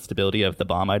towards the stability of the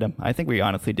BOM item. I think we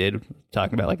honestly did,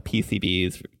 talking about like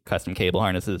PCBs, custom cable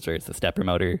harnesses versus the stepper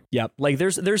motor. Yeah, like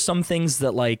there's some things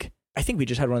that like, I think we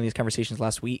just had one of these conversations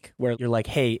last week where you're like,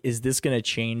 hey, is this going to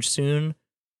change soon?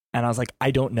 And I was like, I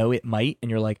don't know, it might.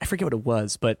 And you're like, I forget what it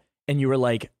was, and you were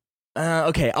like,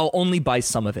 okay, I'll only buy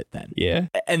some of it then. Yeah.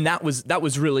 And that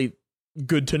was really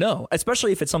good to know,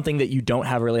 especially if it's something that you don't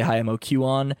have really high MOQ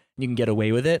on, you can get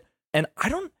away with it. And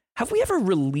have we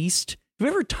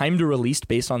ever timed a release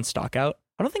based on stock out?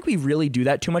 I don't think we really do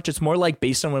that too much. It's more like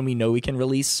based on when we know we can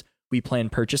release, we plan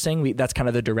purchasing. That's kind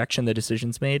of the direction the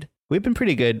decision's made. We've been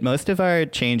pretty good. Most of our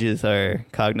changes are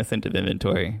cognizant of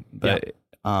inventory, but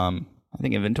I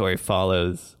think inventory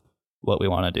follows what we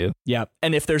want to do. Yeah.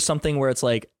 And if there's something where it's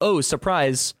like, oh,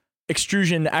 surprise,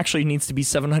 extrusion actually needs to be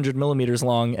 700 millimeters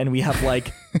long, and we have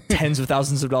like tens of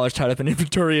thousands of dollars tied up in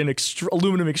inventory and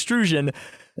aluminum extrusion.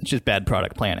 It's just bad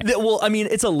product planning. Well, I mean,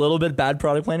 it's a little bit bad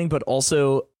product planning, but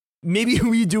also maybe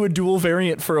we do a dual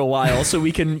variant for a while so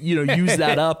we can, use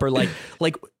that up, or like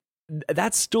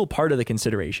that's still part of the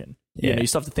consideration. Yeah. You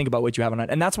still have to think about what you have on it.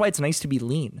 And that's why it's nice to be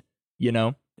lean,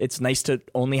 It's nice to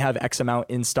only have X amount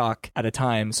in stock at a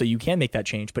time so you can make that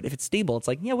change. But if it's stable, it's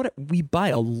like, we buy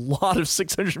a lot of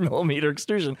 600 millimeter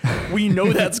extrusion. We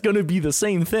know that's going to be the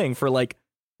same thing for like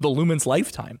the Lumen's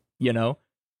lifetime,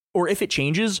 Or if it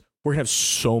changes, we're going to have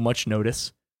so much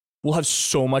notice. We'll have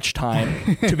so much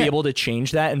time to be able to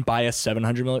change that and buy a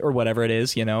 700 millimeter or whatever it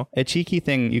is, A cheeky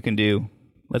thing you can do,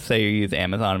 let's say you use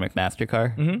Amazon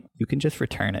McMasterCard, you can just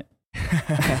return it.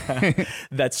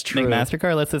 That's true.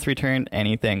 McMasterCard lets us return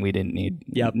anything we didn't need.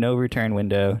 Yep. No return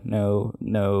window,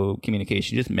 no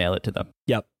communication, just mail it to them.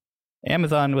 Yep.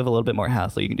 Amazon, with a little bit more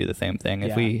hassle, you can do the same thing.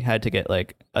 If we had to get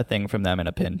like a thing from them in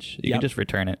a pinch, you can just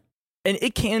return it. And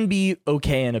it can be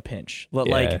okay in a pinch. But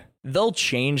like they'll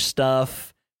change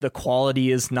stuff. The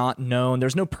quality is not known.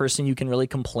 There's no person you can really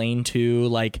complain to.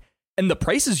 Like, and the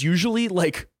price is usually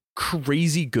like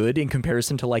crazy good in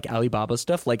comparison to like Alibaba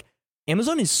stuff. Like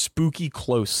Amazon is spooky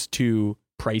close to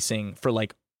pricing for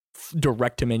like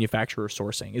direct to manufacturer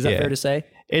sourcing. Is that fair to say?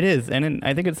 It is. And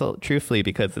I think it's truthfully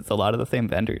because it's a lot of the same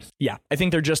vendors. Yeah. I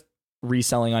think they're just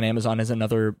reselling on Amazon as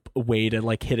another way to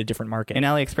like hit a different market. An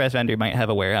AliExpress vendor might have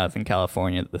a warehouse in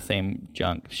California that the same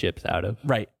junk ships out of.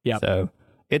 Right. Yeah. So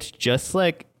it's just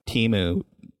like Temu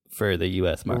for the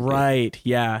US market. Right.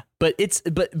 Yeah. But it's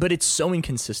so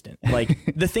inconsistent.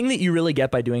 Like the thing that you really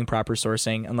get by doing proper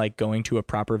sourcing and like going to a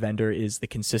proper vendor is the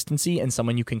consistency and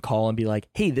someone you can call and be like,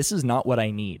 hey, this is not what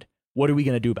I need. What are we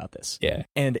going to do about this? Yeah.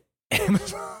 And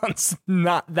Amazon's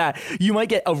not that. You might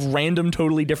get a random,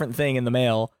 totally different thing in the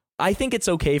mail. I think it's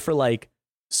okay for like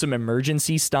some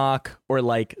emergency stock or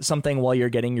like something while you're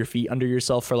getting your feet under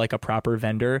yourself for like a proper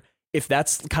vendor. If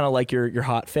that's kind of like your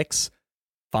hot fix,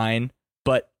 fine.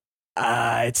 But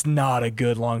it's not a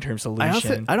good long-term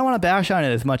solution. I don't want to bash on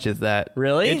it as much as that.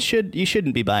 Really? You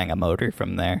shouldn't be buying a motor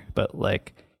from there, but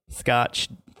like Scotch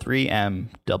 3M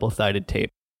double-sided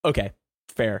tape. Okay,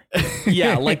 fair.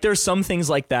 Yeah, like there's some things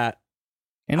like that.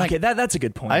 And like, okay, that's a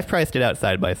good point. I've priced it out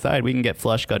side by side. We can get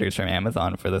flush cutters from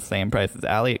Amazon for the same price as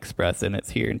AliExpress, and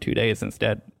it's here in 2 days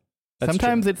instead. That's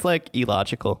Sometimes true. It's like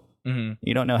illogical. Mm-hmm.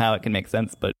 You don't know how it can make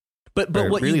sense, but what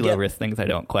really you low get, risk things, I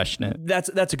don't question it. That's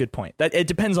a good point. That it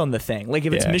depends on the thing. Like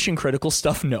if it's mission critical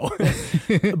stuff, no.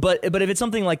 but if it's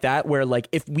something like that where like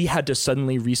if we had to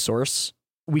suddenly resource,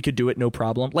 we could do it no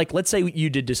problem. Like let's say you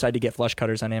did decide to get flush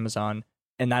cutters on Amazon,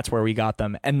 and that's where we got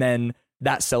them, and then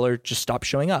that seller just stopped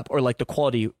showing up, or like the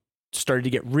quality started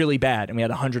to get really bad, and we had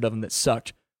 100 of them that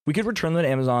sucked. We could return them to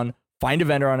Amazon, find a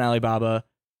vendor on Alibaba,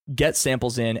 get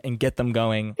samples in and get them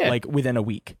going like within a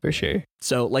week. For sure.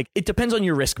 So like it depends on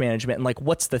your risk management and like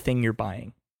what's the thing you're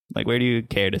buying. Like where do you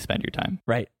care to spend your time?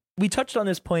 Right. We touched on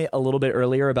this point a little bit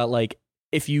earlier about like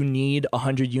if you need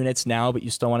 100 units now but you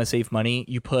still want to save money,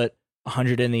 you put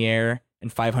 100 in the air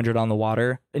and 500 on the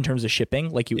water in terms of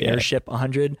shipping. Like you airship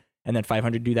 100 and then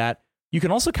 500 do that. You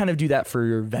can also kind of do that for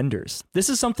your vendors. This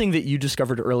is something that you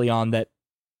discovered early on that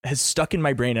has stuck in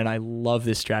my brain, and I love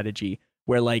this strategy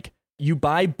where like you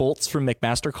buy bolts from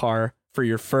McMaster-Carr for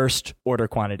your first order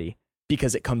quantity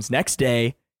because it comes next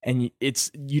day, and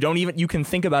you can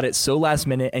think about it so last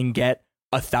minute and get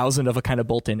 1,000 of a kind of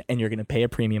bolt in, and you're going to pay a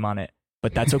premium on it,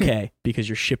 but that's okay because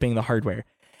you're shipping the hardware.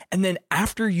 And then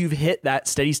after you've hit that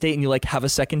steady state and you like have a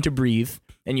second to breathe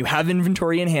and you have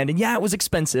inventory in hand, and yeah, it was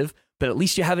expensive, but at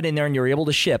least you have it in there and you're able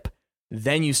to ship,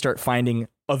 then you start finding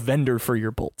a vendor for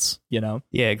your bolts, you know?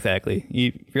 Yeah, exactly.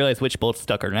 You realize which bolts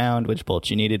stuck around, which bolts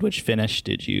you needed, which finish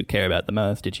did you care about the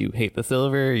most? Did you hate the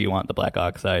silver? You want the black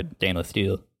oxide, stainless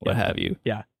steel, what have you?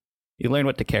 Yeah. You learn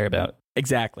what to care about.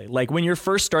 Exactly. Like when you're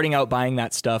first starting out buying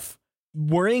that stuff,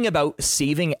 worrying about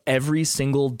saving every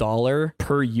single dollar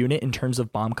per unit in terms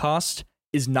of BOM cost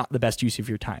is not the best use of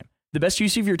your time. The best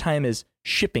use of your time is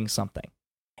shipping something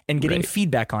and getting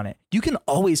feedback on it. You can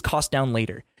always cost down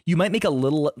later. You might make a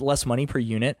little less money per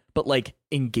unit, but like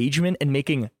engagement and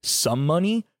making some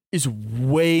money is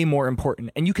way more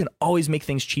important. And you can always make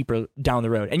things cheaper down the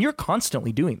road. And you're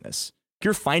constantly doing this.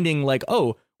 You're finding like,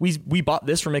 oh, we bought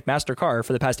this from McMaster-Carr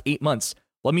for the past 8 months.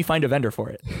 Let me find a vendor for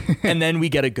it. And then we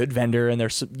get a good vendor and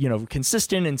they're,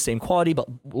 consistent and same quality, but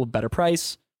better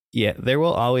price. Yeah, there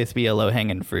will always be a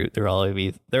low-hanging fruit. There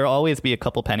will always be a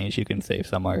couple pennies you can save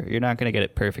somewhere. You're not going to get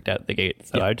it perfect out the gate.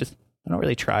 So I don't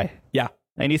really try. Yeah.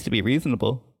 It needs to be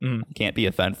reasonable. It can't be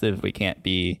offensive. We can't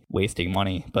be wasting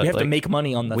money. But we have to make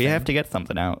money on the We have to get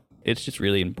something out. It's just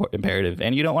really imperative.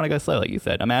 And you don't want to go slow, like you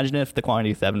said. Imagine if the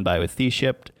quantity 7 buy was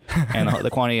C-shipped and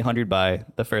the quantity 100 buy,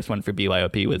 the first one for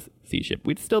BYOP, was C-shipped.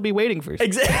 We'd still be waiting for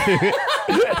Exactly.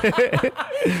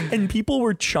 And people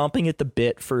were chomping at the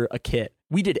bit for a kit.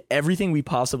 We did everything we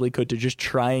possibly could to just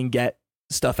try and get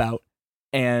stuff out.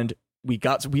 And we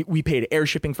paid air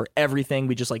shipping for everything.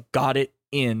 We just like got it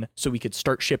in so we could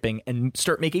start shipping and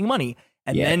start making money.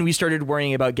 And then we started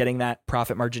worrying about getting that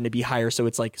profit margin to be higher so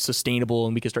it's like sustainable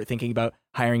and we could start thinking about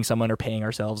hiring someone or paying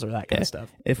ourselves or that kind of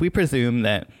stuff. If we presume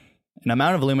that an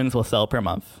amount of lumens will sell per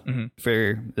month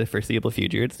for the foreseeable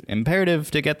future, it's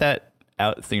imperative to get that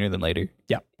out sooner than later.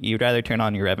 Yeah. You'd rather turn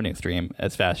on your revenue stream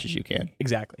as fast as you can.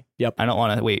 Exactly. Yep. I don't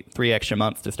want to wait 3 extra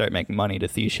months to start making money to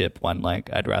C-ship one. Like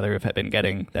I'd rather have been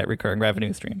getting that recurring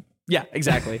revenue stream. Yeah,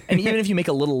 exactly. And even if you make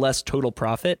a little less total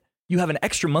profit, you have an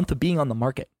extra month of being on the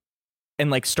market. And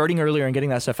like starting earlier and getting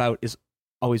that stuff out is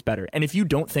always better. And if you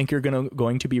don't think you're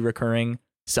going to be recurring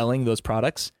selling those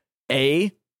products,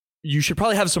 you should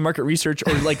probably have some market research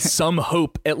or like some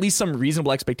hope, at least some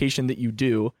reasonable expectation that you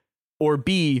do. or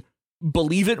B,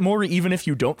 believe it more even if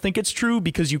you don't think it's true,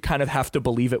 because you kind of have to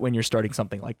believe it when you're starting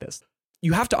something like this.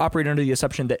 You have to operate under the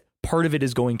assumption that part of it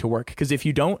is going to work, because if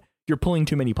you don't, you're pulling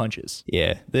too many punches.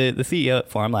 Yeah. The CEO at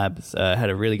Formlabs had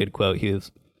a really good quote. He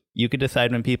was, you could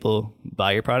decide when people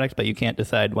buy your product, but you can't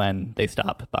decide when they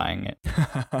stop buying it.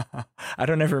 I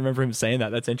don't ever remember him saying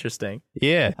that. That's interesting.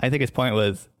 Yeah. I think his point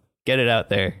was get it out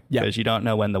there, Yeah. because you don't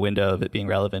know when the window of it being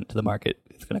relevant to the market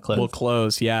is going to close. Will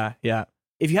close. Yeah. Yeah.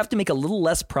 If you have to make a little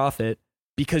less profit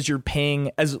because you're paying,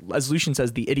 as Lucian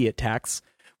says, the idiot tax,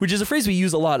 which is a phrase we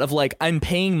use a lot of like, I'm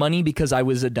paying money because I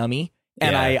was a dummy.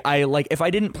 And Yeah. I like, if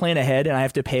I didn't plan ahead and I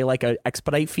have to pay like an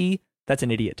expedite fee, that's an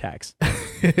idiot tax.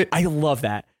 I love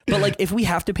that. But like, if we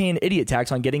have to pay an idiot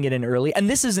tax on getting it in early, and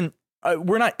this isn't,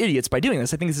 we're not idiots by doing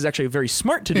this. I think this is actually very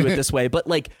smart to do it this way, but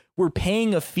like, we're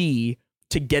paying a fee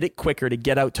to get it quicker, to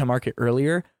get out to market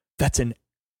earlier. That's an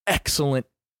excellent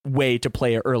way to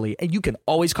play it early. And you can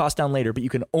always cost down later, but you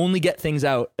can only get things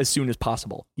out as soon as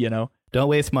possible, you know? Don't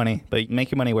waste money, but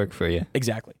make your money work for you.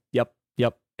 Exactly. Yep.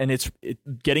 And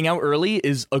getting out early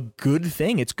is a good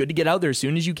thing. It's good to get out there as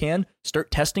soon as you can.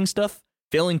 Start testing stuff,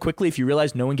 failing quickly if you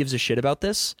realize no one gives a shit about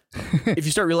this. If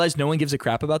you start realize no one gives a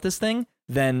crap about this thing,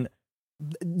 then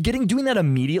doing that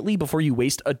immediately before you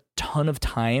waste a ton of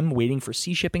time waiting for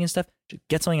sea shipping and stuff, just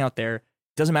get something out there.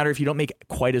 Doesn't matter if you don't make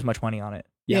quite as much money on it.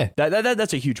 Yeah.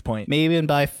 That's a huge point. Maybe even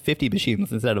buy 50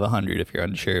 machines instead of 100 if you're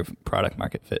unsure of product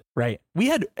market fit. Right.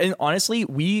 And honestly,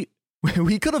 we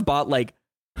could have bought like,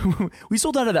 we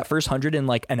sold out of that first 100 in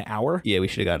like an hour. Yeah, we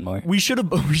should have gotten more. We should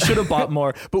have bought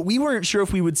more, but we weren't sure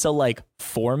if we would sell like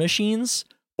 4 machines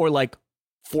or like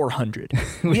 400.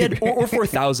 We had or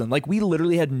 4,000. Like we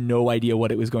literally had no idea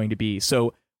what it was going to be.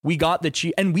 So we got the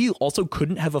cheap, and we also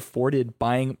couldn't have afforded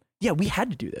buying. Yeah, we had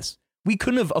to do this. We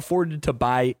couldn't have afforded to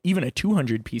buy even a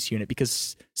 200 piece unit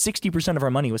because 60% of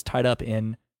our money was tied up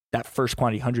in that first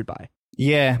quantity 100 buy.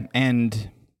 Yeah,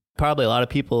 and probably a lot of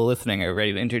people listening are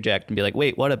ready to interject and be like,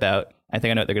 wait, what about? I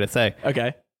think I know what they're going to say.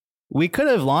 Okay. We could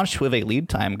have launched with a lead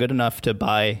time good enough to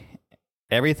buy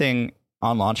everything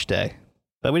on launch day,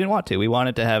 but we didn't want to. We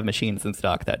wanted to have machines in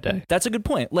stock that day. That's a good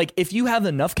point. Like if you have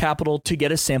enough capital to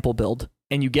get a sample build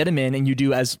and you get them in and you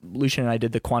do, as Lucian and I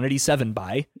did, the quantity 7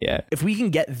 buy. Yeah. If we can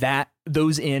get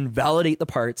those in, validate the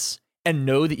parts, and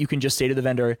know that you can just say to the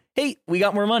vendor, hey, we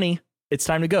got more money, it's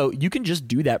time to go. You can just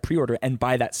do that pre-order and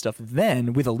buy that stuff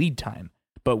then with a lead time.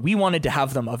 But we wanted to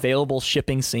have them available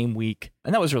shipping same week.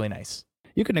 And that was really nice.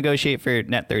 You can negotiate for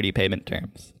net 30 payment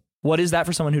terms. What is that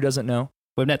for someone who doesn't know?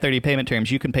 With net 30 payment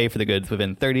terms, you can pay for the goods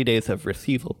within 30 days of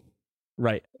receival.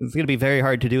 Right. It's going to be very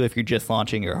hard to do if you're just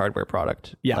launching your hardware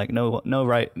product. Yeah. Like no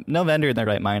vendor in their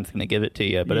right mind is going to give it to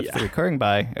you. But if it's a recurring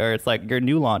buy, or it's like your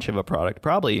new launch of a product,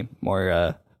 probably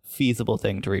more feasible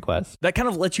thing to request. That kind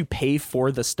of lets you pay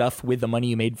for the stuff with the money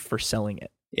you made for selling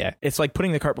it. Yeah. It's like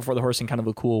putting the cart before the horse in kind of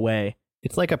a cool way.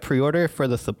 It's like a pre-order for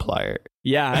the supplier.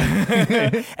 Yeah.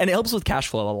 And it helps with cash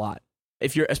flow a lot.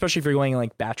 Especially if you're going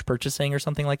like batch purchasing or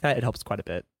something like that, it helps quite a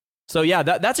bit. So yeah,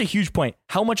 that's a huge point.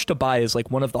 How much to buy is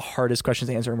like one of the hardest questions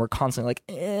to answer. And we're constantly like,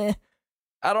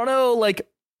 I don't know, like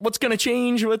what's going to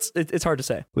change? It's hard to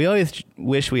say. We always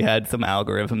wish we had some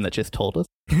algorithm that just told us.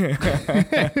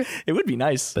 It would be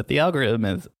nice. But the algorithm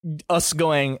is us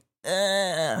going,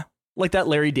 like that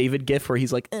Larry David gif where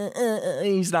he's like,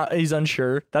 he's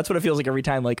unsure. That's what it feels like every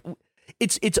time. Like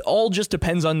it's all just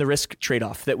depends on the risk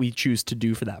trade-off that we choose to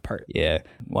do for that part. Yeah.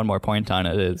 One more point on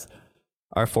it is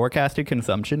our forecasted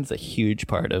consumption is a huge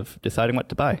part of deciding what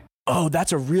to buy. Oh,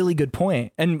 that's a really good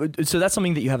point. And so that's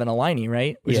something that you have in Aligny,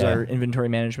 right? Which is our inventory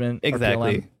management.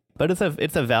 Exactly. But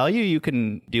it's a value you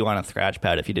can do on a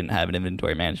Scratchpad if you didn't have an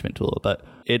inventory management tool. But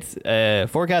it's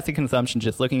forecasted consumption,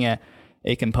 just looking at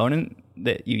a component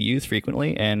that you use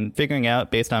frequently and figuring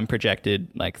out based on projected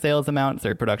like sales amounts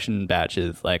or production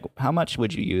batches, like how much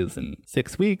would you use in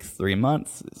 6 weeks, 3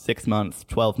 months, 6 months,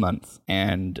 12 months.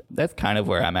 And that's kind of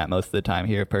where I'm at most of the time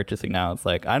here purchasing now. It's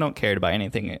like, I don't care to buy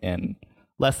anything in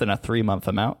less than a 3-month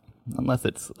amount, unless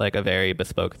it's like a very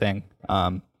bespoke thing.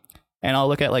 And I'll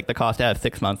look at like the cost to have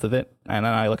 6 months of it. And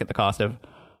then I look at the cost of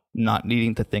not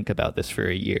needing to think about this for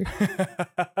a year.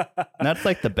 That's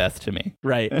like the best to me.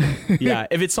 Right. Yeah.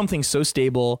 If it's something so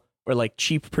stable or like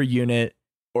cheap per unit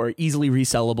or easily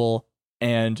resellable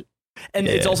and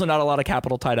it's also not a lot of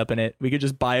capital tied up in it. We could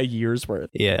just buy a year's worth.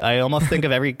 Yeah. I almost think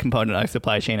of every component of our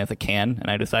supply chain as a can,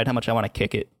 and I decide how much I want to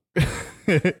kick it.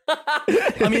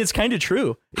 I mean, it's kind of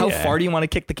true. How far do you want to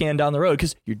kick the can down the road?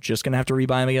 Because you're just going to have to rebuy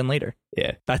them again later.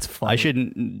 Yeah. That's fun. I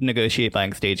shouldn't negotiate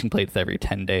buying staging plates every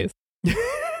 10 days.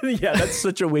 Yeah, that's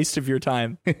such a waste of your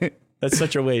time. That's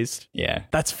such a waste. Yeah.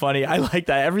 That's funny. I like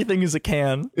that. Everything is a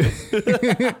can.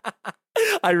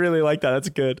 I really like that. That's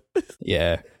good.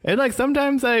 Yeah. And like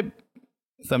sometimes I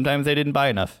didn't buy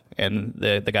enough, and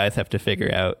the guys have to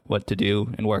figure out what to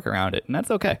do and work around it, and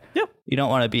that's okay. Yep. You don't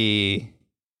want to be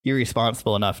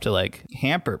irresponsible enough to like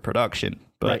hamper production,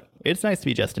 but Right. it's nice to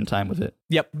be just in time with it.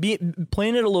 Yep.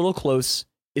 Playing it a little close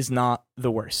is not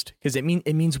the worst, because it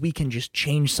means we can just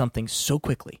change something so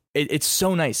quickly. It's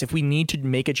so nice. If we need to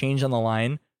make a change on the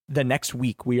line, the next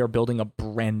week we are building a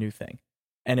brand new thing.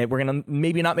 And we're going to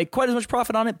maybe not make quite as much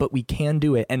profit on it, but we can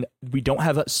do it. And we don't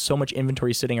have so much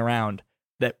inventory sitting around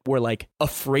that we're like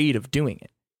afraid of doing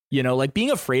it. You know, like being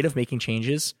afraid of making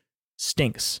changes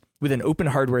stinks. With an open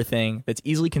hardware thing that's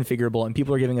easily configurable and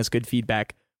people are giving us good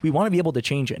feedback, we want to be able to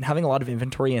change it. And having a lot of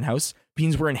inventory in-house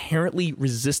means we're inherently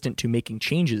resistant to making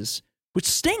changes, which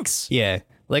stinks. Yeah.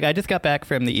 Like I just got back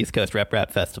from the East Coast Rep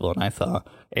Rat Festival, and I saw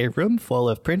a room full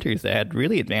of printers that had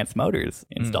really advanced motors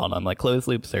installed on like closed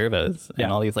loop servos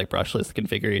and all these like brushless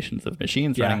configurations of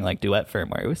machines running like Duet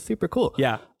firmware. It was super cool.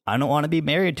 Yeah. I don't want to be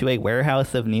married to a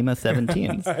warehouse of NEMA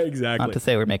 17s. Exactly. Not to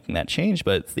say we're making that change,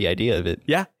 but it's the idea of it.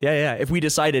 Yeah. If we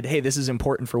decided, hey, this is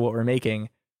important for what we're making,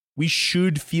 we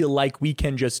should feel like we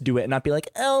can just do it and not be like,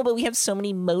 oh, but we have so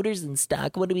many motors in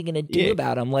stock. What are we going to do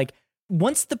about them? Like,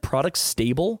 once the product's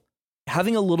stable,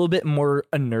 having a little bit more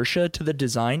inertia to the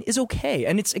design is okay.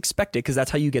 And it's expected, because that's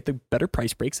how you get the better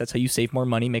price breaks. That's how you save more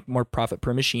money, make more profit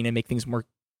per machine, and make things more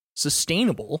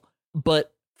sustainable.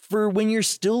 But for when you're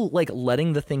still like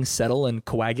letting the thing settle and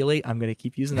coagulate, I'm going to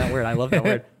keep using that word. I love that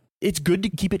word. It's good to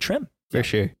keep it trim. For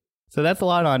sure. So that's a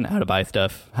lot on how to buy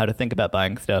stuff, how to think about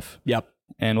buying stuff. Yep.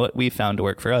 And what we found to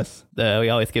work for us. We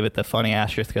always give it the funny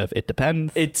asterisk of it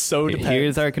depends. It so depends.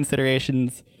 Here's our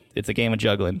considerations. It's a game of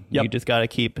juggling. Yep. You just got to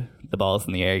keep the balls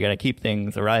in the air. You got to keep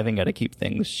things arriving, got to keep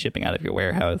things shipping out of your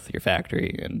warehouse, your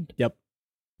factory, and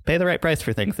pay the right price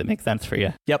for things that make sense for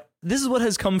you. Yep. This is what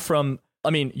has come from, I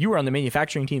mean, you were on the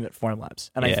manufacturing team at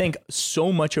Formlabs, and I think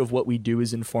so much of what we do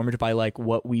is informed by like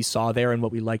what we saw there and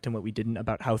what we liked and what we didn't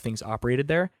about how things operated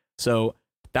there. So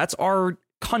that's our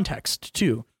context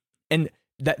too. And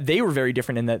that they were very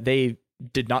different in that they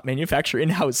did not manufacture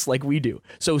in-house like we do.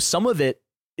 So some of it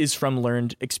is from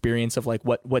learned experience of like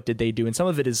what did they do, and some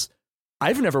of it is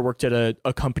I've never worked at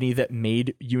a company that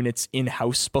made units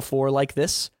in-house before like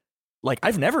this. Like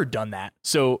I've never done that.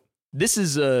 So this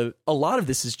is a lot of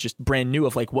this is just brand new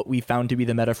of like what we found to be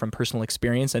the meta from personal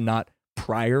experience and not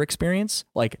prior experience,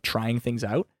 like trying things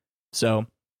out. So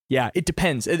yeah, it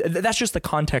depends. That's just the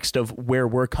context of where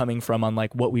we're coming from on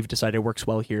like what we've decided works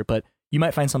well here, but you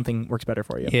might find something works better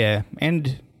for you. Yeah.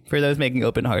 And for those making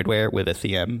open hardware with a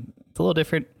CM, it's a little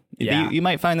different. Yeah. You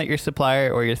might find that your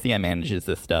supplier or your CM manages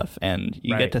this stuff and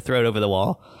you get to throw it over the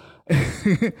wall.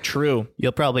 True.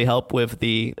 You'll probably help with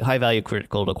the high value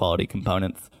critical to quality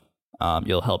components.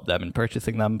 You'll help them in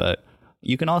purchasing them, but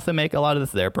you can also make a lot of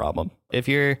this their problem. If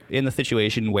you're in the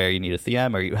situation where you need a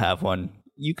CM or you have one,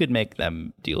 you could make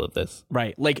them deal with this.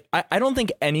 Right. Like, I don't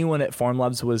think anyone at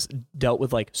Formlabs was dealt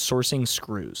with like sourcing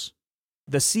screws.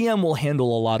 The CM will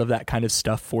handle a lot of that kind of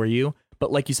stuff for you.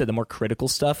 But like you said, the more critical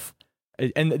stuff.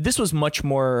 And this was much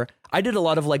more, I did a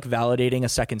lot of like validating a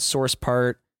second source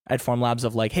part at Formlabs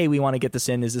of like, hey, we want to get this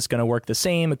in. Is this going to work the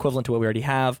same, equivalent to what we already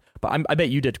have? But I bet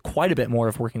you did quite a bit more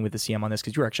of working with the CM on this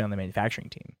because you were actually on the manufacturing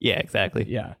team. Yeah, exactly.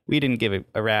 Yeah. We didn't give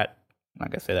a rat. I'm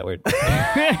not going to say that word.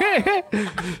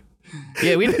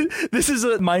 Yeah, this is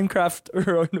a Minecraft,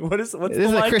 or what's this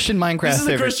is a Christian Minecraft This is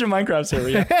server. a Christian Minecraft server,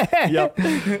 yeah. Yep.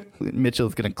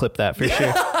 Mitchell's going to clip that for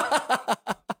sure.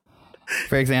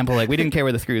 For example, like we didn't care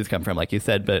where the screws come from, like you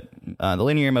said, but the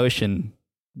linear motion,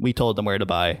 we told them where to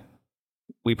buy.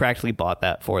 We practically bought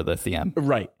that for the CM.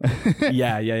 Right.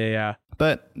 Yeah.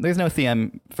 But there's no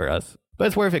CM for us. But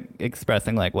it's worth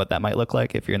expressing like what that might look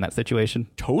like if you're in that situation.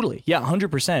 Totally. Yeah,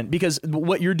 100%. Because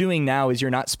what you're doing now is you're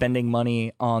not spending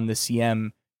money on the CM.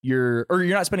 You're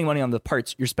not spending money on the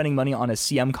parts. You're spending money on a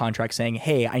CM contract saying,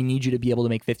 hey, I need you to be able to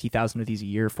make 50,000 of these a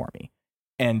year for me.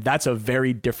 And that's a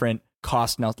very different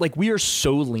cost now. Like we are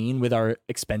so lean with our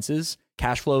expenses.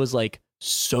 Cash flow is like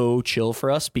so chill for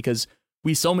us because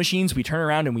we sell machines, we turn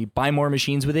around and we buy more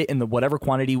machines with it in the whatever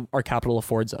quantity our capital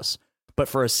affords us. But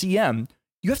for a CM,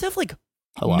 you have to have like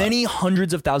many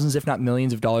hundreds of thousands, if not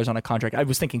millions of dollars on a contract. I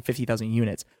was thinking 50,000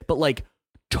 units, but like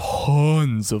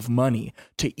tons of money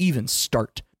to even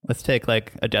start. Let's take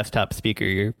like a desktop speaker.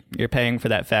 You're paying for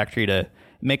that factory to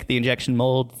make the injection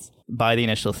molds, buy the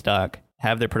initial stock,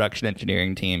 have their production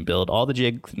engineering team build all the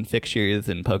jigs and fixtures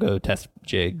and Pogo test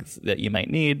jigs that you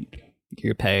might need.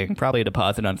 You're paying probably a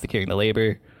deposit on securing the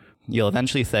labor. You'll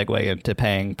eventually segue into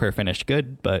paying per finished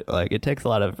good, but like it takes a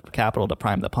lot of capital to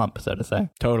prime the pump, so to say.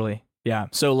 Totally. Yeah.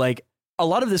 So like a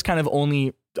lot of this kind of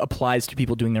only applies to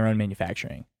people doing their own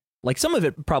manufacturing. Like some of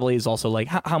it probably is also like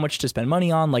how much to spend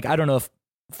money on. Like I don't know if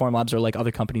Formlabs or like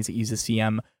other companies that use the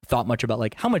CM thought much about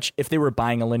like how much, if they were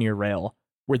buying a linear rail,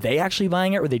 were they actually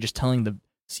buying it? Were they just telling the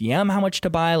CM how much to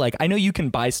buy? Like I know you can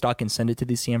buy stock and send it to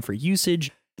the CM for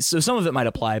usage. So some of it might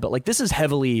apply, but like this is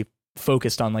heavily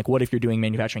focused on like what if you're doing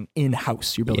manufacturing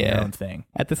in-house, you're building your own thing.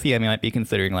 At the CM, you might be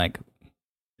considering like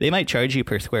they might charge you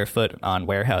per square foot on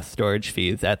warehouse storage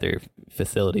fees at their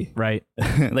facility. Right.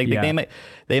 Like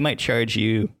they might charge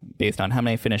you based on how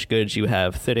many finished goods you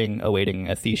have sitting awaiting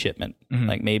a sea shipment. Mm-hmm.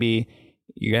 Like maybe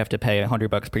you have to pay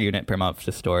 $100 per unit per month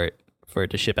to store it for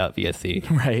it to ship out via sea.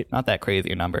 Right. Not that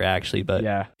crazy a number actually, but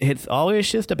Yeah. it's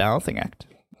always just a balancing act.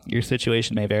 Your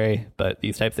situation may vary, but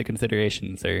these types of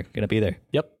considerations are going to be there.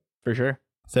 Yep, for sure.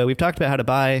 So we've talked about how to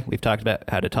buy, we've talked about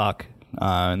how to talk,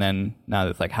 and then now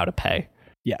it's like how to pay.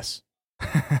 Yes.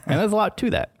 And there's a lot to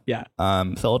that. Yeah.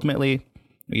 So ultimately,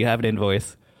 you have an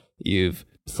invoice. You've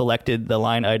selected the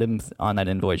line items on that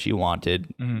invoice you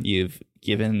wanted. Mm-hmm. You've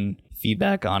given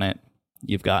feedback on it.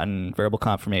 You've gotten verbal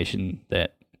confirmation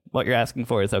that what you're asking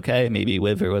for is okay, maybe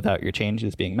with or without your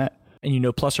changes being met. And you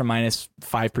know plus or minus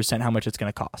 5% how much it's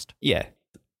going to cost. Yeah.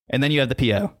 And then you have the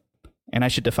PO. And I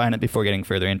should define it before getting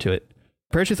further into it.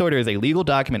 Purchase order is a legal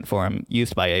document form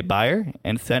used by a buyer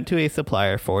and sent to a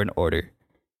supplier for an order.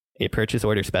 A purchase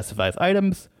order specifies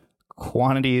items,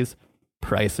 quantities,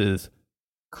 prices,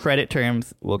 credit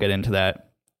terms, we'll get into that,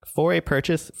 for a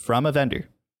purchase from a vendor.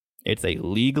 It's a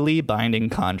legally binding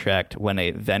contract when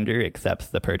a vendor accepts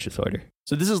the purchase order.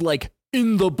 So this is like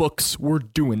in the books, we're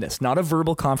doing this. Not a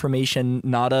verbal confirmation,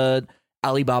 not a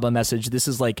Alibaba message. This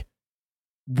is like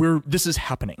this is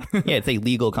happening. Yeah, it's a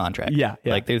legal contract. Yeah.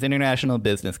 Like there's international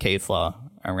business case law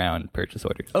around purchase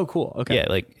orders. Oh, cool. Okay. Yeah,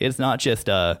 like it's not just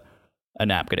a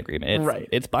napkin agreement.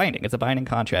 It's binding. It's a binding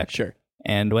contract. Sure.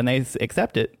 And when they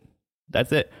accept it,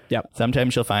 that's it. Yep.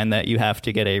 Sometimes you'll find that you have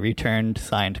to get a returned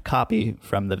signed copy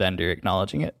from the vendor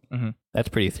acknowledging it. Mm-hmm. That's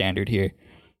pretty standard here.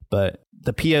 But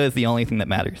the PO is the only thing that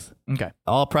matters. Okay.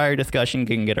 All prior discussion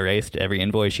can get erased. Every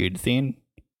invoice you'd seen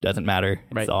doesn't matter.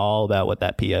 Right. It's all about what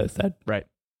that PO said. Right.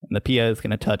 And the PO is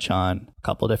going to touch on a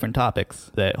couple different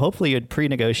topics that hopefully you'd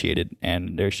pre-negotiated,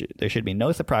 and there should be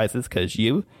no surprises because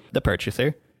you, the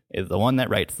purchaser, is the one that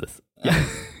writes this.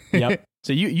 Yep.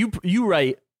 So you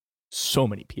write so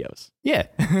many POs. Yeah.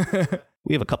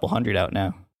 We have a couple hundred out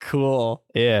now. Cool.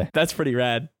 Yeah. That's pretty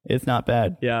rad. It's not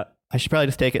bad. Yeah. I should probably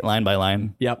just take it line by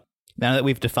line. Yep. Now that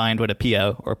we've defined what a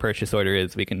PO or purchase order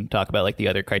is, we can talk about like the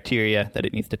other criteria that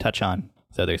it needs to touch on.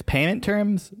 So there's payment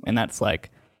terms, and that's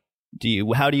like,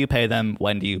 how do you pay them?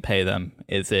 When do you pay them?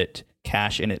 Is it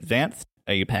cash in advance?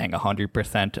 Are you paying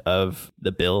 100% of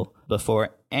the bill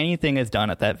before anything is done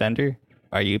at that vendor?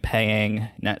 Are you paying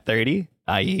net 30?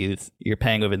 i.e. you're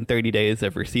paying within 30 days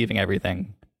of receiving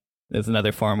everything. There's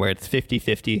another form where it's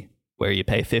 50-50, where you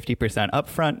pay 50%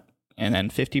 upfront, and then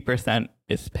 50%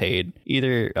 is paid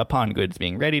either upon goods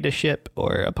being ready to ship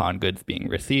or upon goods being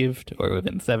received or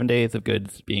within 7 days of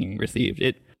goods being received.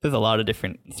 There's a lot of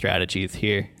different strategies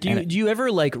here. Do you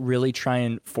ever like really try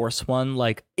and force one?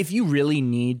 Like if you really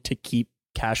need to keep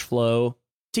cash flow,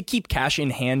 to keep cash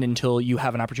in hand until you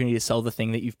have an opportunity to sell the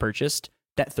thing that you've purchased,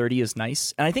 net 30 is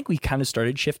nice. And I think we kind of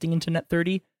started shifting into net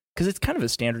 30 because it's kind of a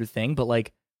standard thing, but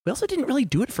like we also didn't really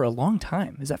do it for a long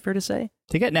time. Is that fair to say?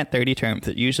 To get net 30 terms,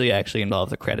 it usually actually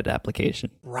involves a credit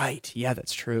application. Right. Yeah,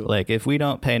 that's true. Like if we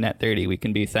don't pay net 30, we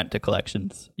can be sent to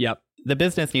collections. Yep. The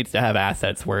business needs to have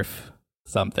assets worth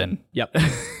something. Yep.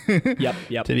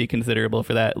 Yep. To be considerable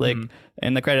for that. Like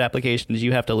in the credit applications,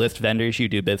 you have to list vendors you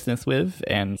do business with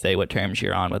and say what terms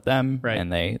you're on with them. Right.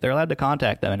 And they're allowed to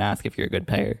contact them and ask if you're a good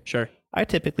payer. Sure. I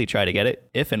typically try to get it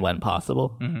if and when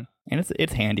possible. Mm-hmm. And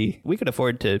it's handy. We could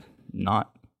afford to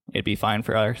not. It'd be fine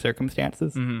for our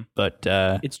circumstances. Mm-hmm. But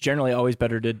it's generally always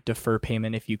better to defer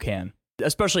payment if you can,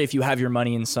 especially if you have your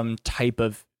money in some type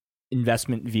of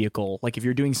investment vehicle. Like if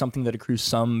you're doing something that accrues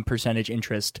some percentage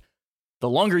interest, the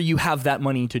longer you have that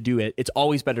money to do it, it's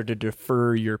always better to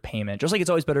defer your payment. Just like it's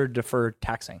always better to defer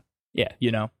taxing. Yeah.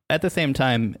 You know? At the same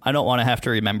time, I don't want to have to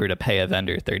remember to pay a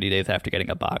vendor 30 days after getting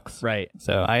a box. Right.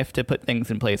 So I have to put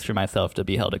things in place for myself to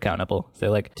be held accountable. So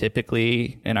like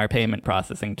typically in our payment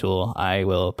processing tool, I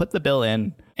will put the bill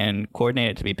in and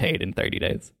coordinate it to be paid in 30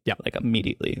 days. Yeah. Like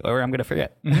immediately, or I'm going to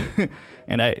forget.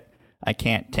 And I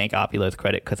can't take Opulo's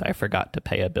credit because I forgot to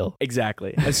pay a bill.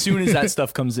 Exactly. As soon as that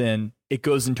stuff comes in, it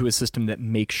goes into a system that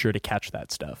makes sure to catch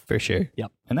that stuff. For sure.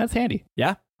 Yep. And that's handy.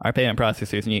 Yeah. Our payment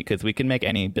processor is neat because we can make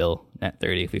any bill net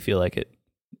 30 if we feel like it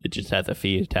just has a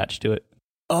fee attached to it.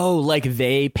 Oh, like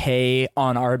they pay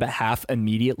on our behalf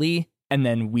immediately? and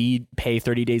then we pay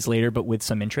 30 days later, but with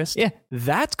some interest. Yeah.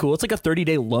 That's cool. It's like a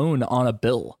 30-day loan on a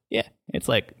bill. Yeah. It's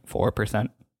like 4%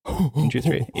 interest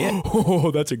rate. Yeah,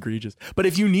 Oh, that's egregious. But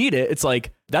if you need it, it's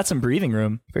like, that's some breathing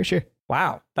room. for sure.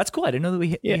 Wow. That's cool. I didn't know that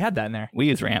we had that in there. We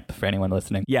use Ramp for anyone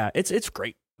listening. Yeah, it's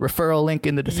great. Referral link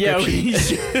in the description.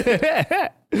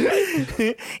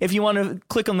 If you want to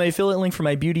click on the affiliate link for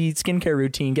my beauty skincare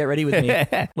routine, get ready with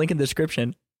me. Link in the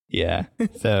description. Yeah.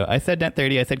 So I said net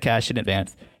 30. I said cash in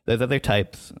advance. Those other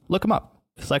types, look them up.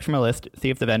 Select from a list. See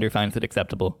if the vendor finds it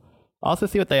acceptable. Also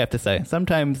see what they have to say.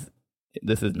 Sometimes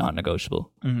this is not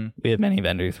negotiable. Mm-hmm. We have many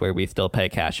vendors where we still pay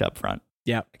cash up front,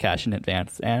 Yep. cash in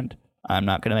advance, and I'm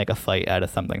not going to make a fight out of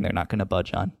something they're not going to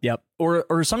budge on. Yep.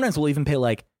 Or sometimes we'll even pay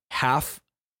like half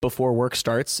before work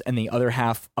starts and the other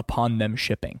half upon them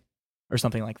shipping or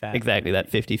something like that. Exactly,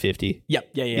 that 50-50. Yep.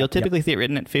 Yeah. You'll typically see it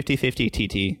written at 50-50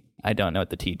 TT. I don't know what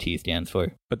the TT stands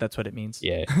for. But that's what it means.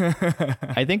 Yeah.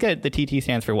 I think the TT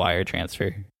stands for wire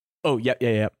transfer. Oh,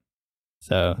 yep.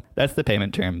 So that's the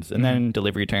payment terms. And then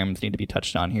delivery terms need to be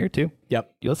touched on here too.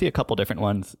 Yep. You'll see a couple different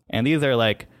ones. And these are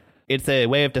like, it's a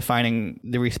way of defining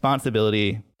the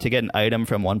responsibility to get an item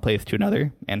from one place to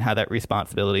another and how that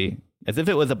responsibility, as if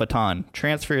it was a baton,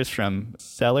 transfers from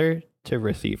seller to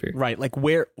receiver. Right. Like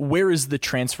where is the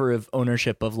transfer of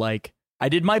ownership of like, I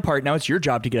did my part, now it's your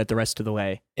job to get it the rest of the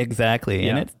way. Exactly.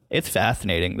 Yeah. And it's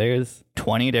fascinating. There's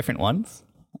 20 different ones.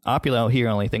 Opulo here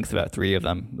only thinks about 3 of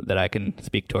them that I can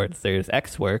speak towards. There's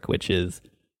X work, which is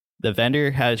the vendor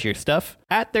has your stuff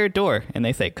at their door and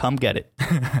they say, come get it.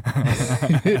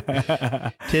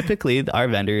 Typically, our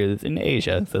vendor is in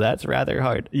Asia, so that's rather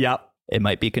hard. Yep. It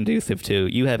might be conducive to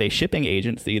you have a shipping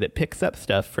agency that picks up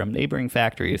stuff from neighboring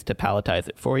factories to palletize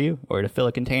it for you or to fill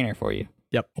a container for you.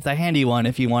 Yep. It's a handy one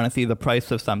if you want to see the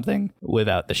price of something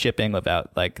without the shipping, without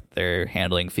like their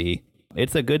handling fee.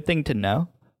 It's a good thing to know,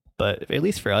 but at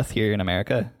least for us here in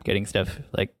America, getting stuff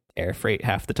like air freight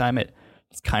half the time,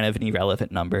 it's kind of an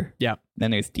irrelevant number. Yeah.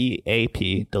 Then there's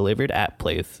DAP, delivered at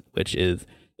place, which is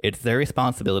it's their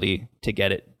responsibility to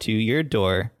get it to your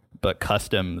door, but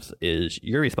customs is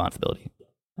your responsibility.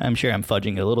 I'm sure I'm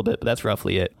fudging it a little bit, but that's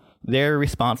roughly it. They're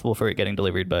responsible for it getting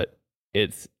delivered, but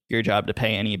it's your job to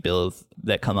pay any bills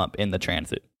that come up in the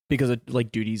transit. Because of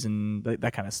like duties and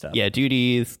that kind of stuff. Yeah,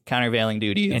 duties, countervailing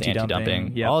duties,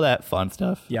 anti-dumping, yep. all that fun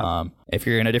stuff. Yep. If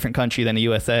you're in a different country than the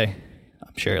USA,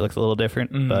 I'm sure it looks a little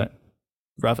different, but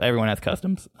everyone has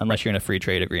customs, unless you're in a free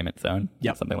trade agreement zone,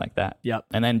 Yep. something like that. Yep.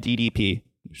 And then DDP,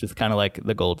 which is kind of like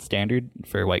the gold standard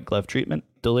for white glove treatment.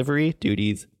 Delivery,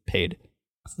 duties, paid.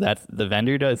 So that's the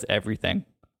vendor does everything.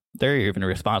 They're even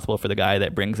responsible for the guy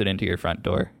that brings it into your front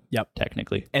door. Yep.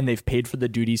 Technically. And they've paid for the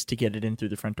duties to get it in through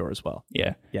the front door as well.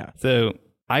 Yeah. Yeah. So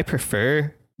I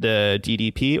prefer the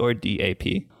DDP or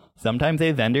DAP. Sometimes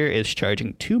a vendor is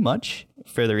charging too much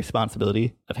for the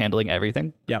responsibility of handling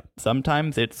everything. Yep.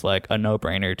 Sometimes it's like a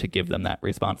no-brainer to give them that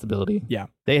responsibility. Yeah.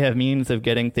 They have means of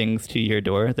getting things to your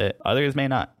door that others may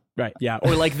not. Right. Yeah.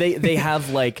 Or like they have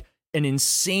like an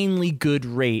insanely good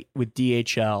rate with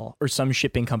DHL or some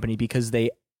shipping company because they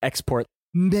export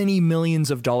many millions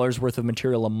of dollars worth of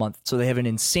material a month. So they have an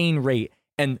insane rate.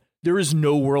 And there is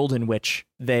no world in which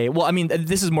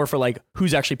this is more for like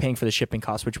who's actually paying for the shipping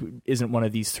cost, which isn't one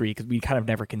of these 3 because we kind of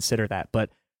never consider that.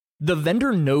 But the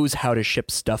vendor knows how to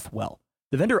ship stuff well.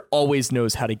 The vendor always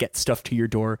knows how to get stuff to your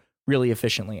door really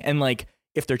efficiently. And like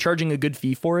if they're charging a good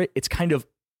fee for it, it's kind of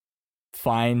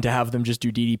fine to have them just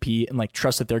do DDP and like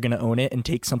trust that they're going to own it and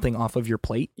take something off of your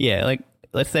plate. Yeah, like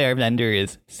let's say our vendor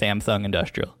is Samsung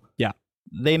Industrial. Yeah.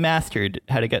 They mastered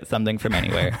how to get something from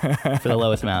anywhere for the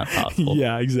lowest amount possible.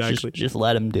 Yeah, exactly. Just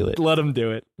let them do it. Let them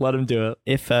do it. Let them do it.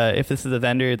 If this is a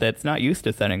vendor that's not used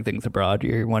to sending things abroad,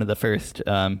 you're one of the first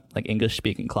like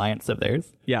English-speaking clients of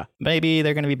theirs. Yeah. Maybe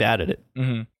they're going to be bad at it.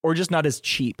 Mm-hmm. Or just not as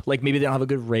cheap. Like maybe they don't have a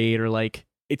good rate or like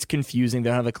it's confusing. They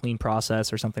don't have a clean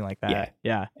process or something like that. Yeah.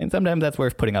 Yeah. And sometimes that's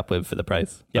worth putting up with for the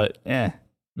price. Yep. But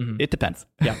it depends.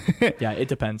 Yeah. Yeah, it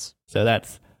depends. So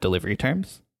that's delivery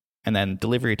terms and then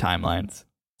delivery timelines.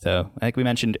 So like we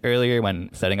mentioned earlier, when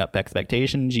setting up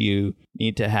expectations, you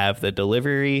need to have the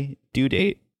delivery due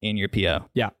date in your PO.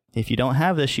 Yeah. If you don't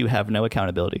have this, you have no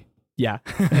accountability. Yeah,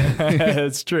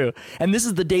 it's true. And this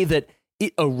is the day that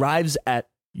it arrives at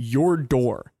your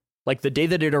door, like the day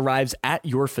that it arrives at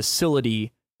your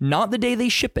facility, not the day they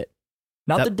ship it,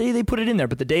 not the day they put it in there,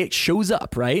 but the day it shows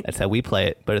up, right? That's how we play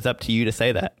it, but it's up to you to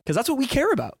say that. Because that's what we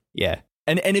care about. Yeah.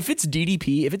 And if it's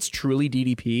DDP, if it's truly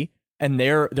DDP and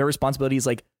their responsibility is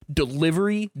like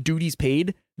delivery, duties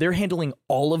paid, they're handling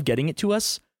all of getting it to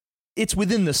us, it's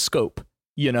within the scope,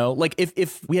 you know? Like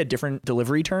if we had different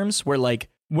delivery terms where like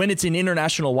when it's in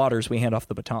international waters, we hand off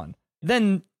the baton,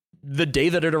 then the day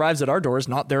that it arrives at our door is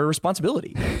not their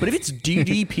responsibility. But if it's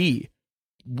DDP,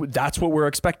 that's what we're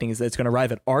expecting, is that it's going to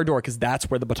arrive at our door, because that's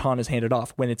where the baton is handed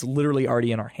off when it's literally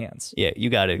already in our hands. Yeah, you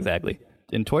got it exactly.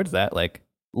 And towards that, like,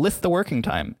 list the working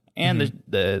time and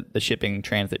the shipping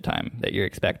transit time that you're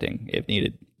expecting if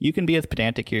needed. You can be as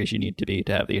pedantic here as you need to be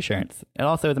to have the assurance. It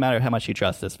also is a matter of how much you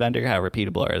trust this vendor, how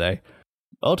repeatable are they.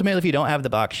 Ultimately, if you don't have the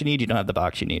box you need, you don't have the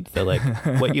box you need. So like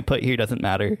what you put here doesn't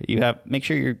matter. Make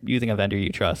sure you're using a vendor you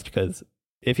trust, because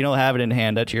if you don't have it in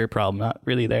hand, that's your problem, not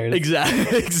really theirs.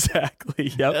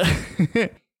 Exactly.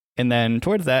 Yep. And then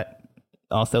towards that,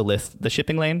 also list the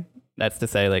shipping lane. That's to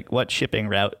say, like, what shipping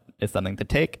route is something to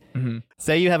take.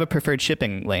 Say you have a preferred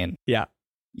shipping lane. Yeah.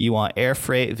 You want air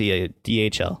freight via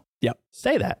DHL. Yep.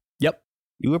 Say that. Yep.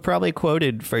 You were probably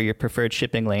quoted for your preferred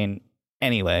shipping lane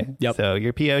anyway. Yep. So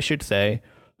your PO should say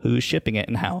who's shipping it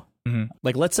and how.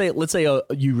 Like, let's say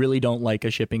you really don't like a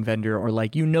shipping vendor, or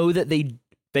like, you know that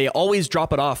they always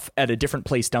drop it off at a different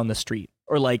place down the street,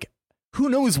 or like, who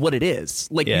knows what it is.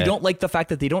 Like, you don't like the fact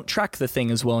that they don't track the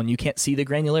thing as well and you can't see the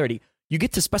granularity. You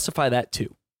get to specify that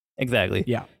too. Exactly.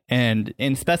 Yeah. And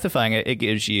in specifying it, it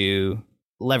gives you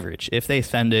leverage. If they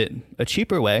send it a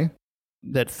cheaper way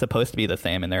that's supposed to be the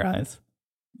same in their eyes,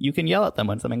 you can yell at them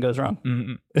when something goes wrong.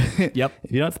 Yep.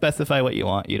 If you don't specify what you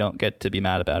want, you don't get to be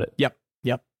mad about it. Yep.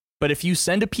 But if you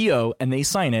send a PO and they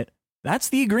sign it, that's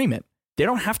the agreement. They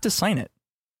don't have to sign it.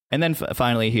 And then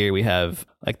finally here we have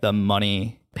like the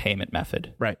money payment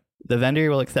method. Right. The vendor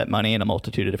will accept money in a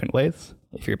multitude of different ways.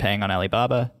 If you're paying on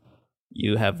Alibaba,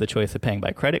 you have the choice of paying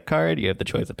by credit card. You have the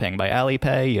choice of paying by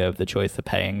Alipay. You have the choice of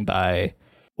paying by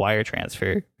wire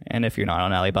transfer. And if you're not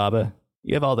on Alibaba,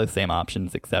 you have all those same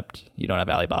options, except you don't have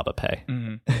Alibaba Pay.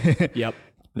 Yep.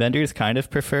 Vendors kind of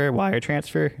prefer wire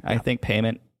transfer. I think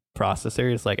payment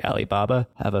processors like Alibaba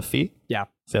have a fee. Yeah.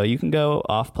 So you can go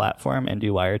off platform and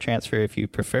do wire transfer if you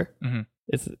prefer.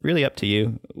 It's really up to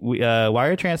you.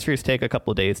 Wire transfers take a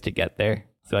couple of days to get there.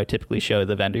 So I typically show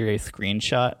the vendor a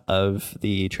screenshot of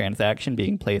the transaction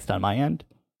being placed on my end.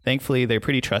 Thankfully, they're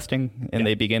pretty trusting, and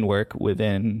they begin work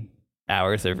within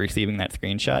hours of receiving that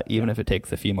screenshot, even if it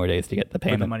takes a few more days to get the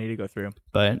payment. For the money to go through.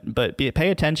 But pay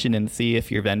attention and see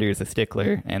if your vendor is a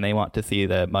stickler and they want to see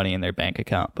the money in their bank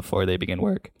account before they begin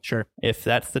work. Sure. If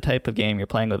that's the type of game you're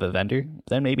playing with a vendor,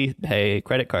 then maybe pay a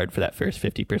credit card for that first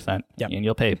 50%. Yep. And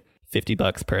you'll pay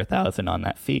 $50 per 1,000 on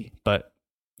that fee, but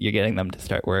you're getting them to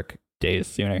start work days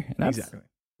sooner. And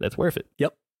that's worth it.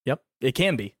 Yep. It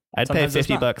can be. I'd Sometimes pay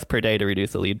 $50 per day to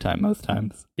reduce the lead time most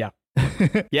times. Yeah.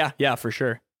 Yeah, for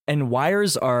sure. And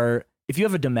wires are, if you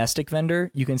have a domestic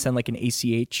vendor, you can send like an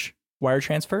ACH wire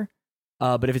transfer.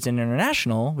 But if it's an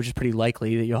international, which is pretty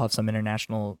likely that you'll have some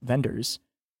international vendors,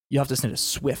 you have to send a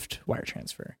SWIFT wire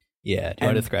transfer. Yeah. Do you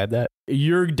want to describe that?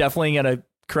 You're definitely going to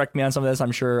correct me on some of this.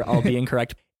 I'm sure I'll be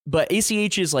incorrect. But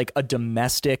ACH is like a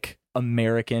domestic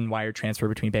American wire transfer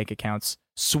between bank accounts.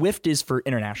 SWIFT is for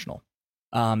international.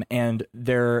 And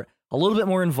they're a little bit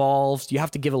more involved. You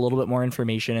have to give a little bit more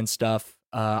information and stuff.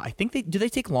 I think do they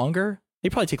take longer? They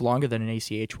probably take longer than an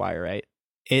ACH wire, right?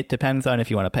 It depends on if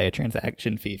you want to pay a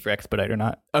transaction fee for expedite or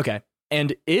not. Okay.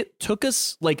 And it took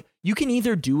us, like, you can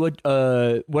either do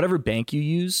whatever bank you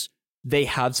use, they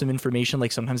have some information.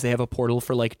 Like, sometimes they have a portal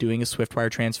for like doing a SWIFT wire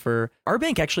transfer. Our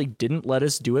bank actually didn't let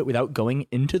us do it without going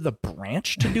into the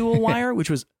branch to do a wire, which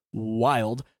was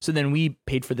wild. So then we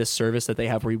paid for this service that they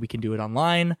have where we can do it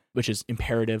online, which is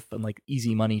imperative and like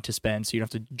easy money to spend. So you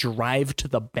don't have to drive to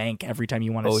the bank every time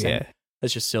you want to send. Yeah.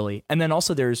 That's just silly. And then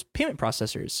also there's payment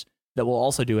processors that will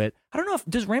also do it. I don't know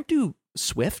does Ramp do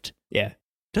SWIFT? Yeah.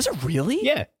 Does it really?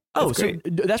 Yeah. Oh, so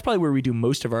that's probably where we do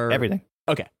most of our everything.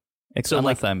 Okay. So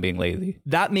unless I'm being lazy.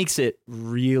 That makes it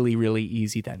really, really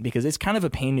easy then, because it's kind of a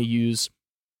pain to use.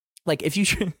 Like if you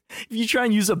try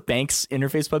and use a bank's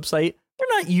interface website,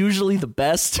 they're not usually the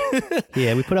best.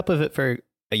 Yeah, we put up with it for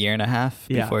a year and a half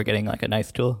before getting like a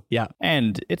nice tool. Yeah.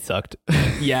 And it sucked.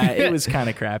 Yeah, it was kind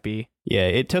of crappy. Yeah,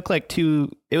 it took like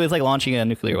it was like launching a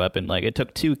nuclear weapon. Like it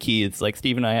took 2 keys. Like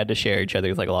Steve and I had to share each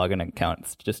other's like login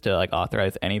accounts just to like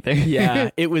authorize anything. Yeah,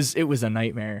 it was a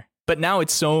nightmare. But now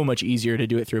it's so much easier to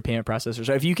do it through a payment processor.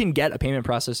 So if you can get a payment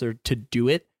processor to do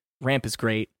it, Ramp is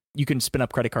great. You can spin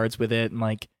up credit cards with it, and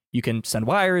like you can send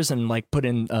wires and like put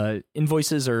in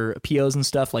invoices or POs and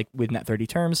stuff like with Net 30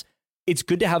 terms. It's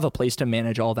good to have a place to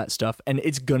manage all that stuff, and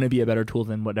it's going to be a better tool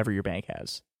than whatever your bank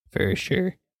has. For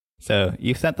sure. So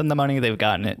you sent them the money, they've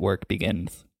gotten it, work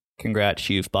begins. Congrats,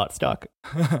 you've bought stock.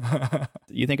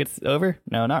 You think it's over?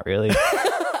 No, not really.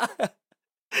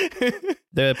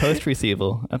 The post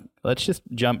receivable, let's just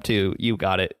jump to you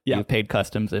got it. Yeah. You paid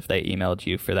customs if they emailed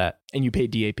you for that. And you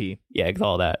paid DAP. Yeah,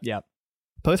 all that. Yeah.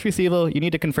 Post-receival, you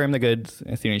need to confirm the goods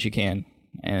as soon as you can.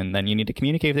 And then you need to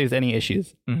communicate if there's any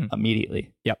issues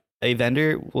immediately. Yep. A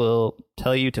vendor will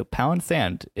tell you to pound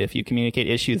sand if you communicate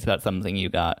issues about something you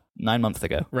got 9 months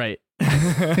ago. Right.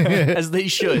 As they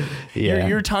should. Yeah.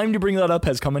 Your time to bring that up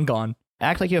has come and gone.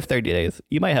 Act like you have 30 days.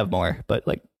 You might have more, but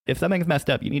like if something's messed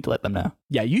up, you need to let them know.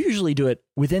 Yeah, you usually do it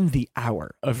within the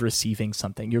hour of receiving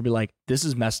something. You'll be like, this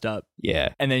is messed up.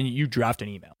 Yeah. And then you draft an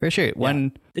email. For sure.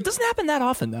 It doesn't happen that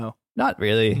often, though. Not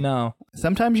really. No.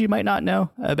 Sometimes you might not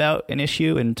know about an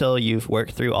issue until you've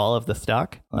worked through all of the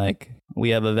stock. Like we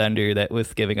have a vendor that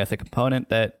was giving us a component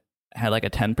that had like a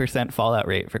 10% fallout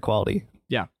rate for quality.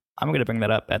 Yeah. I'm going to bring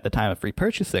that up at the time of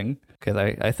repurchasing because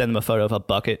I send them a photo of a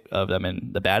bucket of them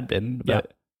in the bad bin.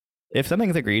 But if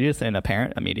something's egregious and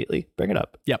apparent immediately, bring it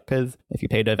up. Yep. Because if you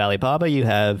pay to Alibaba, you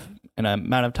have an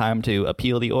amount of time to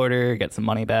appeal the order, get some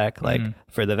money back. Like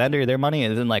for the vendor, their money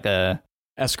is in like a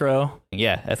escrow.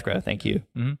 Yeah, escrow. Thank you.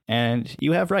 And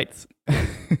you have rights.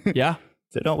 Yeah.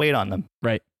 So don't wait on them.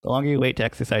 Right. The longer you wait to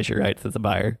exercise your rights as a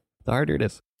buyer, the harder it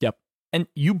is. Yep. And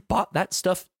you bought that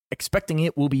stuff expecting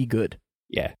it will be good.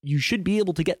 Yeah. You should be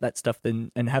able to get that stuff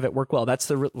and have it work well. That's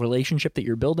the relationship that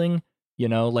you're building. You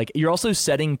know, like you're also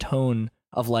setting tone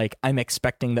of like, I'm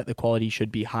expecting that the quality should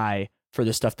be high for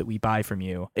the stuff that we buy from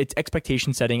you. It's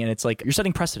expectation setting, and it's like you're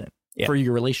setting precedent for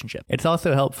your relationship. It's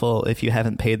also helpful if you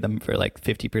haven't paid them for like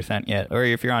 50% yet, or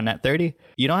if you're on net 30,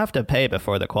 you don't have to pay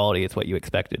before the quality is what you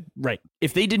expected. Right.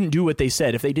 If they didn't do what they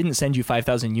said, if they didn't send you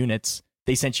 5,000 units,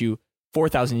 they sent you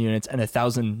 4,000 units and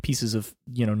 1,000 pieces of,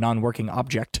 non-working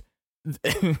object.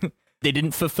 They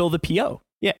didn't fulfill the PO.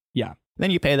 Yeah. Yeah. Then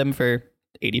you pay them for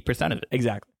 80% of it.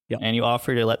 Exactly. Yep. And you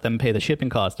offer to let them pay the shipping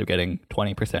cost of getting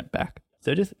 20% back.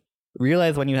 So just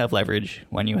realize when you have leverage,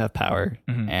 when you have power,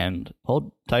 and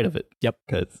hold tight of it. Yep.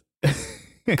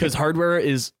 Because hardware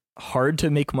is hard to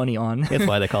make money on. That's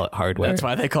why they call it hardware. That's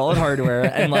why they call it hardware.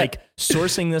 And like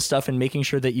sourcing this stuff and making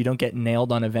sure that you don't get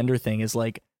nailed on a vendor thing is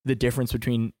like the difference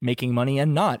between making money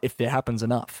and not, if it happens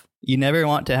enough. You never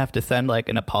want to have to send like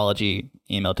an apology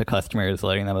email to customers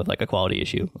letting them of like a quality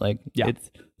issue. Like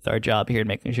it's our job here in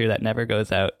making sure that never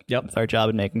goes out. Yep. It's our job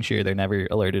in making sure they're never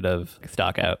alerted of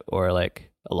stock out or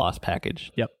like a lost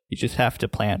package. Yep. You just have to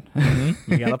plan.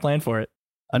 You got to plan for it.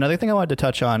 Another thing I wanted to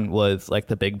touch on was like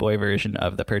the big boy version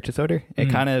of the purchase order.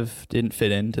 It kind of didn't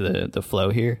fit into the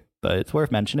flow here, but it's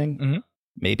worth mentioning.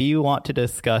 Maybe you want to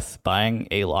discuss buying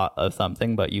a lot of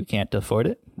something, but you can't afford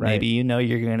it. Right. Maybe you know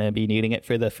you're going to be needing it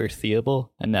for the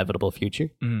foreseeable, inevitable future.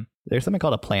 There's something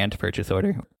called a planned purchase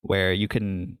order where you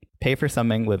can pay for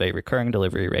something with a recurring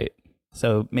delivery rate.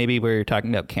 So maybe we're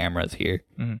talking about cameras here.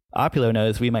 Opulo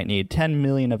knows we might need 10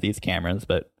 million of these cameras,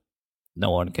 but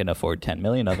no one can afford 10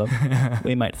 million of them.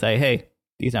 We might say, hey,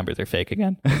 these numbers are fake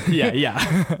again.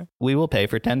 Yeah. We will pay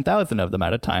for 10,000 of them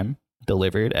at a time,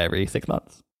 delivered every 6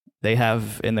 months. They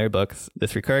have in their books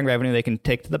this recurring revenue they can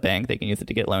take to the bank. They can use it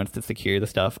to get loans to secure the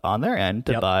stuff on their end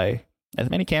to buy as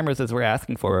many cameras as we're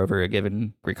asking for over a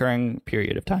given recurring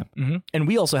period of time. And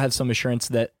we also have some assurance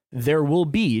that there will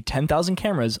be 10,000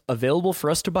 cameras available for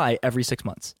us to buy every 6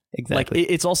 months. Exactly. Like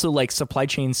it's also like supply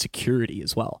chain security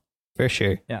as well. For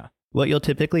sure. Yeah. What you'll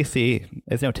typically see,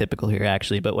 there's no typical here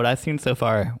actually, but what I've seen so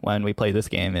far when we play this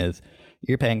game is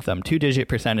you're paying some 2-digit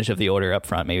percentage of the order up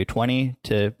front, maybe 20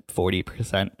 to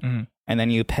 40%. And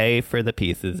then you pay for the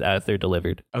pieces as they're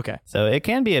delivered. Okay. So it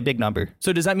can be a big number.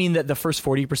 So does that mean that the first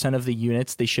 40% of the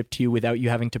units they ship to you without you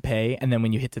having to pay, and then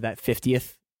when you hit to that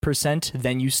 50th percent,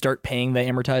 then you start paying the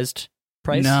amortized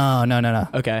price? No.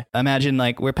 Okay. Imagine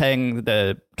like we're paying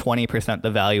the 20%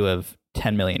 the value of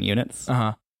 10 million units.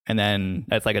 And then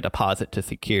that's like a deposit to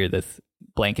secure this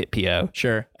blanket PO.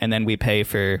 Sure. And then we pay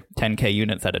for 10K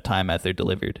units at a time as they're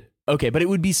delivered. Okay, but it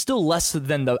would be still less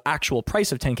than the actual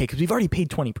price of 10K because we've already paid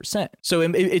 20%. So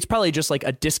it's probably just like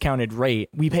a discounted rate.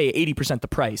 We pay 80% the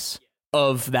price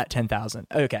of that 10,000.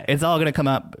 Okay. It's all going to come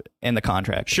up in the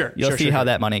contract. Sure. You'll see how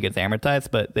that money gets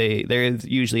amortized, but there is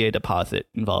usually a deposit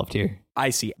involved here. I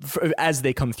see. As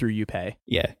they come through, you pay.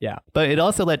 Yeah. Yeah. But it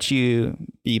also lets you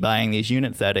be buying these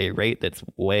units at a rate that's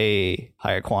way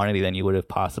higher quantity than you would have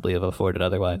possibly have afforded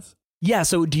otherwise. Yeah.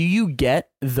 So do you get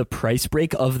the price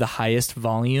break of the highest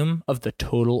volume of the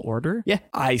total order? Yeah.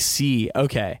 I see.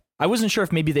 Okay. I wasn't sure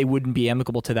if maybe they wouldn't be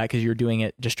amicable to that because you're doing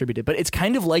it distributed, but it's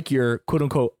kind of like you're quote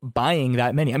unquote buying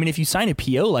that many. I mean, if you sign a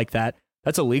PO like that,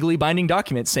 that's a legally binding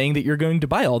document saying that you're going to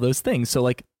buy all those things. So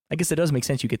like, I guess it does make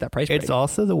sense you get that price break. It's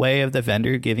also the way of the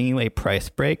vendor giving you a price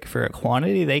break for a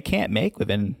quantity they can't make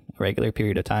within a regular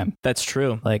period of time. That's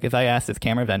true. Like if I ask this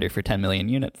camera vendor for 10 million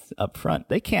units up front,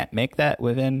 they can't make that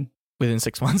within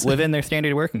 6 months. within their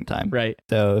standard working time. Right.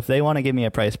 So if they want to give me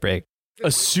a price break,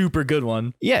 A super good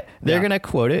one. Yeah, they're Yeah. going to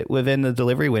quote it within the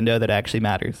delivery window that actually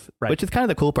matters, Right. which is kind of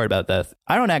the cool part about this.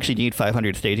 I don't actually need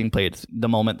 500 staging plates the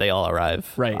moment they all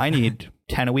arrive. Right. I need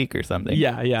 10 a week or something.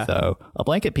 Yeah. So a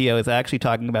blanket PO is actually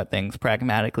talking about things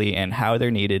pragmatically and how they're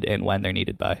needed and when they're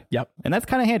needed by. Yep. And that's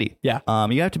kind of handy. Yeah.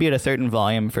 You have to be at a certain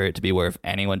volume for it to be worth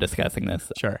anyone discussing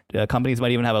this. Sure. Companies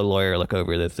might even have a lawyer look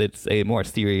over this. It's a more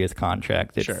serious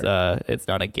contract. It's Sure. It's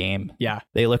not a game. Yeah.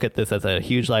 They look at this as a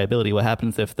huge liability. What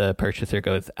happens if the purchaser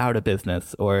goes out of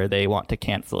business, or they want to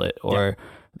cancel it, or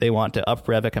they want to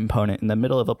up-rev a component in the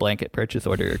middle of a blanket purchase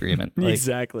order agreement? Like,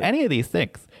 Exactly. Any of these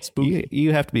things. Spooky.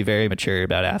 You have to be very mature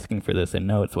about asking for this and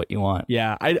know it's what you want.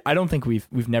 Yeah. I don't think we've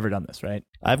never done this, right?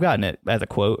 I've gotten it as a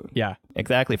quote Yeah.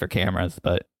 exactly for cameras,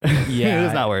 but Yeah. it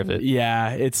was not worth it.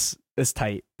 Yeah. It's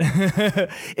tight.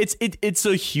 it's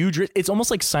a huge. It's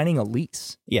almost like signing a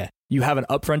lease. Yeah. You have an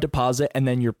upfront deposit, and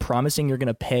then you're promising you're going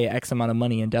to pay X amount of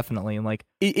money indefinitely, and like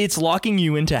it's locking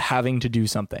you into having to do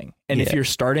something. And if Yeah. you're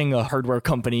starting a hardware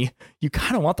company, you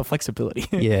kind of want the flexibility.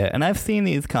 Yeah, and I've seen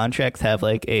these contracts have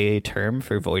like a term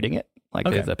for voiding it. Like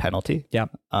Okay. there's a penalty. Yeah.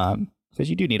 Because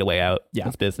you do need a way out. Yeah.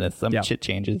 It's business. Some Yeah. shit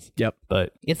changes. Yep.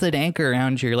 But it's an anchor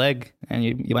around your leg, and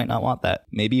you might not want that.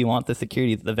 Maybe you want the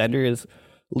security that the vendor is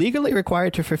legally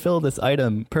required to fulfill this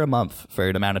item per month for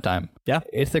an amount of time. Yeah.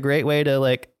 It's a great way to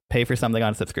like pay for something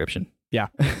on subscription. Yeah.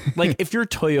 Like if you're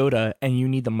Toyota and you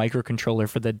need the microcontroller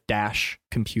for the dash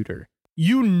computer,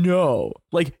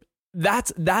 like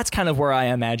that's kind of where I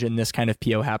imagine this kind of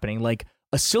PO happening. Like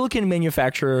a silicon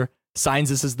manufacturer signs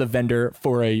this as the vendor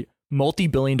for a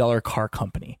multi-billion-dollar car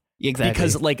company. Exactly.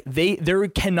 Because like there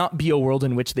cannot be a world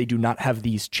in which they do not have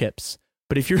these chips.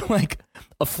 But if you're like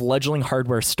a fledgling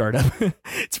hardware startup,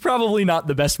 it's probably not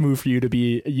the best move for you to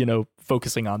be,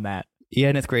 focusing on that. Yeah,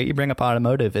 and it's great you bring up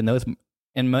automotive.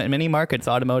 In many markets,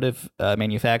 automotive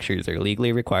manufacturers are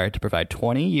legally required to provide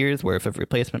 20 years worth of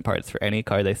replacement parts for any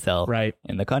car they sell Right.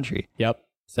 in the country. Yep.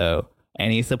 So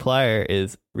any supplier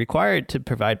is required to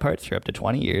provide parts for up to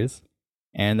 20 years.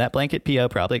 And that blanket PO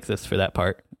probably exists for that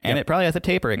part. And Yep. it probably has a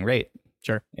tapering rate.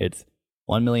 Sure. It's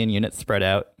 1 million units spread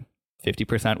out,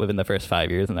 50% within the first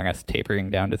 5 years, and the rest tapering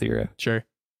down to 0. Sure.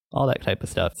 All that type of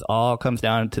stuff. It all comes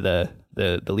down to the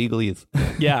legalese.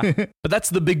 Yeah. But that's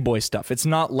the big boy stuff. It's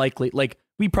not likely. Like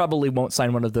we probably won't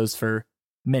sign one of those for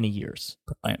many years.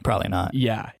 Probably not.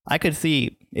 Yeah. I could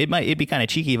see it'd be kind of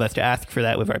cheeky of us to ask for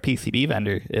that with our PCB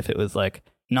vendor if it was like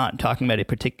not talking about a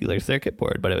particular circuit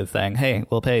board, but it was saying, hey,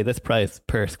 we'll pay this price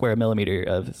per square millimeter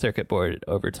of circuit board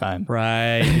over time.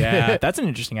 Right. Yeah. That's an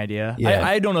interesting idea. Yeah.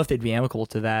 I don't know if they'd be amicable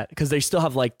to that because they still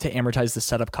have like to amortize the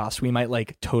setup cost. We might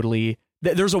like totally.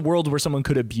 There's a world where someone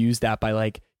could abuse that by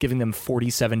like giving them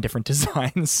 47 different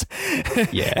designs.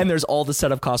 Yeah. And there's all the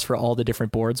setup costs for all the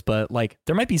different boards. But like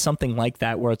there might be something like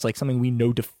that where it's like something we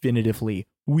know definitively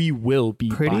we will be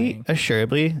Pretty buying.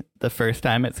 assuredly, the first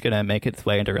time it's going to make its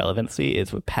way into relevancy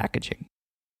is with packaging.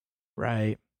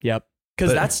 Right. Yep.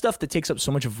 Because But- that's stuff that takes up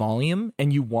so much volume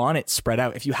and you want it spread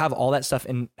out. If you have all that stuff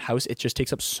in house, it just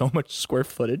takes up so much square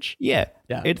footage. Yeah.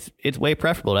 Yeah. It's way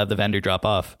preferable to have the vendor drop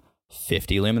off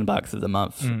 50 Lumen boxes a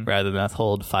month rather than us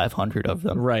hold 500 of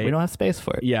them. Right. We don't have space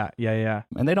for it. Yeah.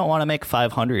 And they don't want to make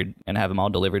 500 and have them all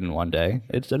delivered in one day.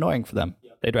 It's annoying for them.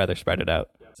 They'd rather spread it out.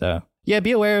 So, yeah,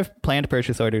 be aware of planned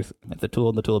purchase orders. It's a tool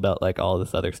in the tool belt like all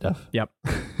this other stuff. Yep.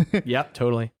 Yep.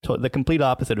 Totally. The complete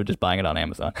opposite of just buying it on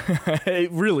Amazon.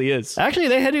 It really is. Actually,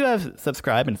 they had to have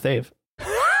subscribe and save.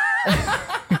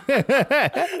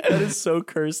 That is so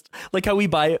cursed. Like how we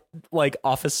buy like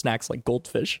office snacks like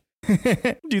Goldfish.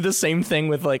 Do the same thing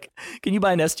with like, can you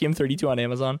buy an STM32 on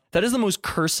Amazon? That is the most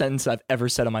cursed sentence I've ever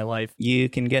said in my life. You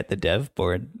can get the dev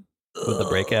board with the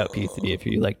breakout PCB if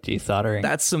you like desoldering.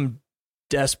 That's some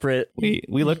desperate. We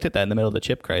looked at that in the middle of the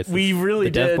chip crisis. We really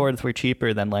the dev did. boards were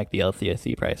cheaper than like the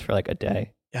LCSC price for like a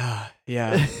day. Yeah.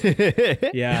 Yeah. And they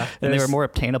were There's- more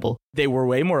obtainable. They were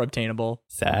way more obtainable.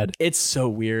 Sad. It's so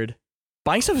weird.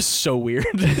 Buying stuff is so weird.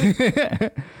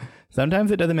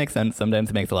 Sometimes it doesn't make sense. Sometimes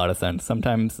it makes a lot of sense.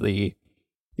 Sometimes the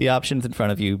options in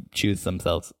front of you choose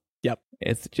themselves. Yep.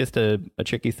 It's just a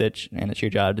tricky stitch, and it's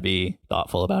your job to be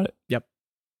thoughtful about it.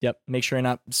 Yep. Make sure you're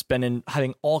not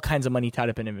having all kinds of money tied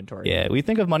up in inventory. Yeah, we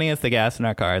think of money as the gas in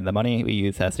our car. The money we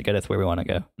use has to get us where we want to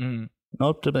go. Mm.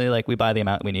 Ultimately, like we buy the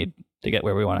amount we need to get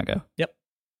where we want to go. Yep.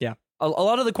 Yeah. A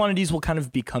lot of the quantities will kind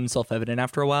of become self-evident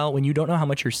after a while. When you don't know how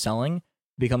much you're selling, it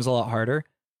becomes a lot harder.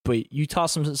 But you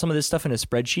toss some of this stuff in a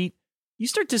spreadsheet, you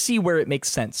start to see where it makes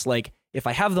sense. Like, if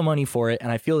I have the money for it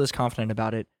and I feel this confident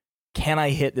about it, can I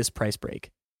hit this price break?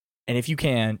 And if you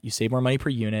can, you save more money per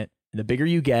unit. And the bigger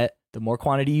you get, the more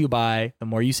quantity you buy, the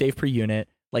more you save per unit.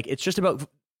 Like, it's just about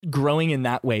growing in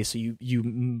that way. So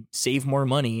you save more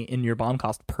money in your BOM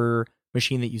cost per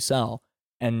machine that you sell.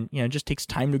 And, it just takes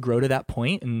time to grow to that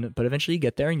point. But eventually you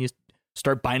get there and you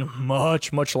start buying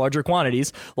much, much larger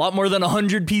quantities, a lot more than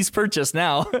 100 piece purchase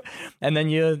now. And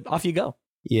then off you go.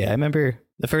 Yeah, I remember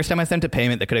the first time I sent a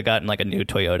payment that could have gotten like a new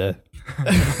Toyota.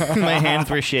 My hands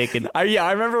were shaking.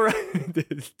 I remember,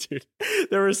 dude,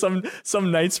 there were some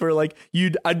nights where like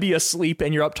I'd be asleep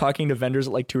and you're up talking to vendors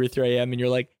at like 2 or 3 a.m. and you're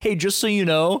like, hey, just so you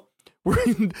know,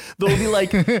 there'll be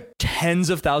like tens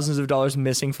of thousands of dollars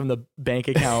missing from the bank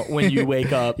account when you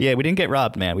wake up. Yeah, we didn't get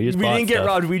robbed, man. We didn't get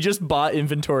robbed. We just bought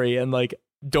inventory and like,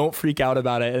 don't freak out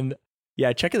about it. And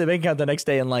yeah, checking the bank account the next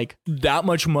day and like that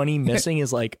much money missing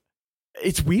is like,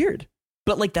 it's weird.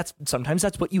 But like sometimes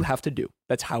that's what you have to do.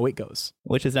 That's how it goes.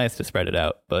 Which is nice to spread it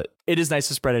out, but it is nice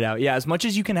to spread it out. Yeah, as much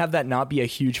as you can have that not be a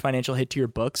huge financial hit to your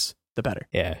books, the better.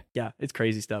 Yeah. Yeah, it's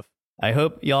crazy stuff. I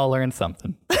hope y'all learned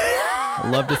something.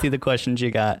 I'd love to see the questions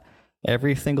you got.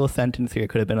 Every single sentence here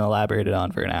could have been elaborated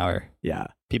on for an hour. Yeah.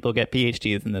 People get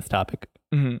PhDs in this topic.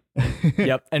 Mm-hmm.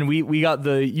 Yep. And we got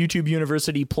the YouTube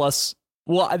University plus.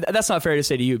 Well, that's not fair to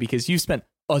say to you because you spent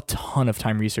a ton of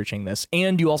time researching this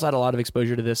and you also had a lot of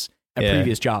exposure to this at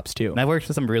previous jobs too. And I've worked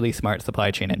with some really smart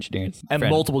supply chain engineers. And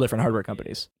multiple different hardware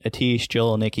companies. Atish,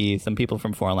 Joel, Nikki, some people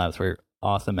from Foreign Labs were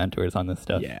awesome mentors on this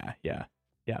stuff. Yeah.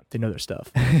 They know their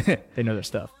stuff.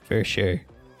 For sure.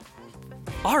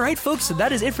 All right, folks, so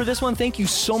that is it for this one. Thank you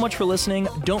so much for listening.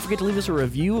 Don't forget to leave us a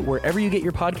review wherever you get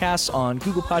your podcasts on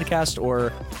Google Podcast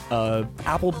or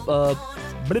Apple,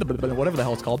 whatever the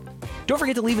hell it's called. Don't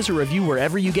forget to leave us a review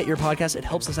wherever you get your podcast. It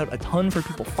helps us out a ton for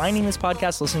people finding this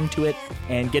podcast, listening to it,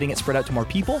 and getting it spread out to more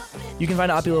people. You can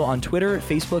find Opulo on Twitter,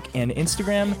 Facebook, and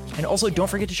Instagram. And also, don't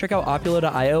forget to check out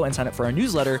Opulo.io and sign up for our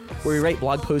newsletter, where we write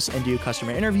blog posts and do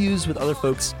customer interviews with other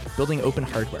folks building open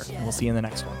hardware. And we'll see you in the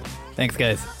next one. Thanks,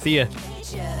 guys. See ya.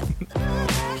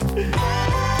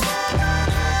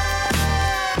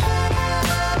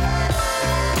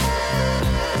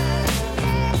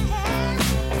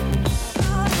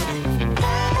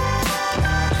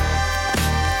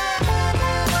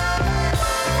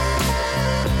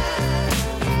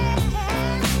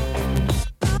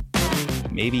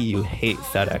 Maybe you hate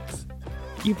FedEx.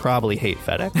 You probably hate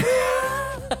FedEx.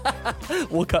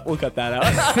 We'll cut that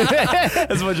out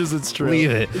as much as it's true.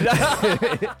 Leave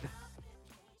it.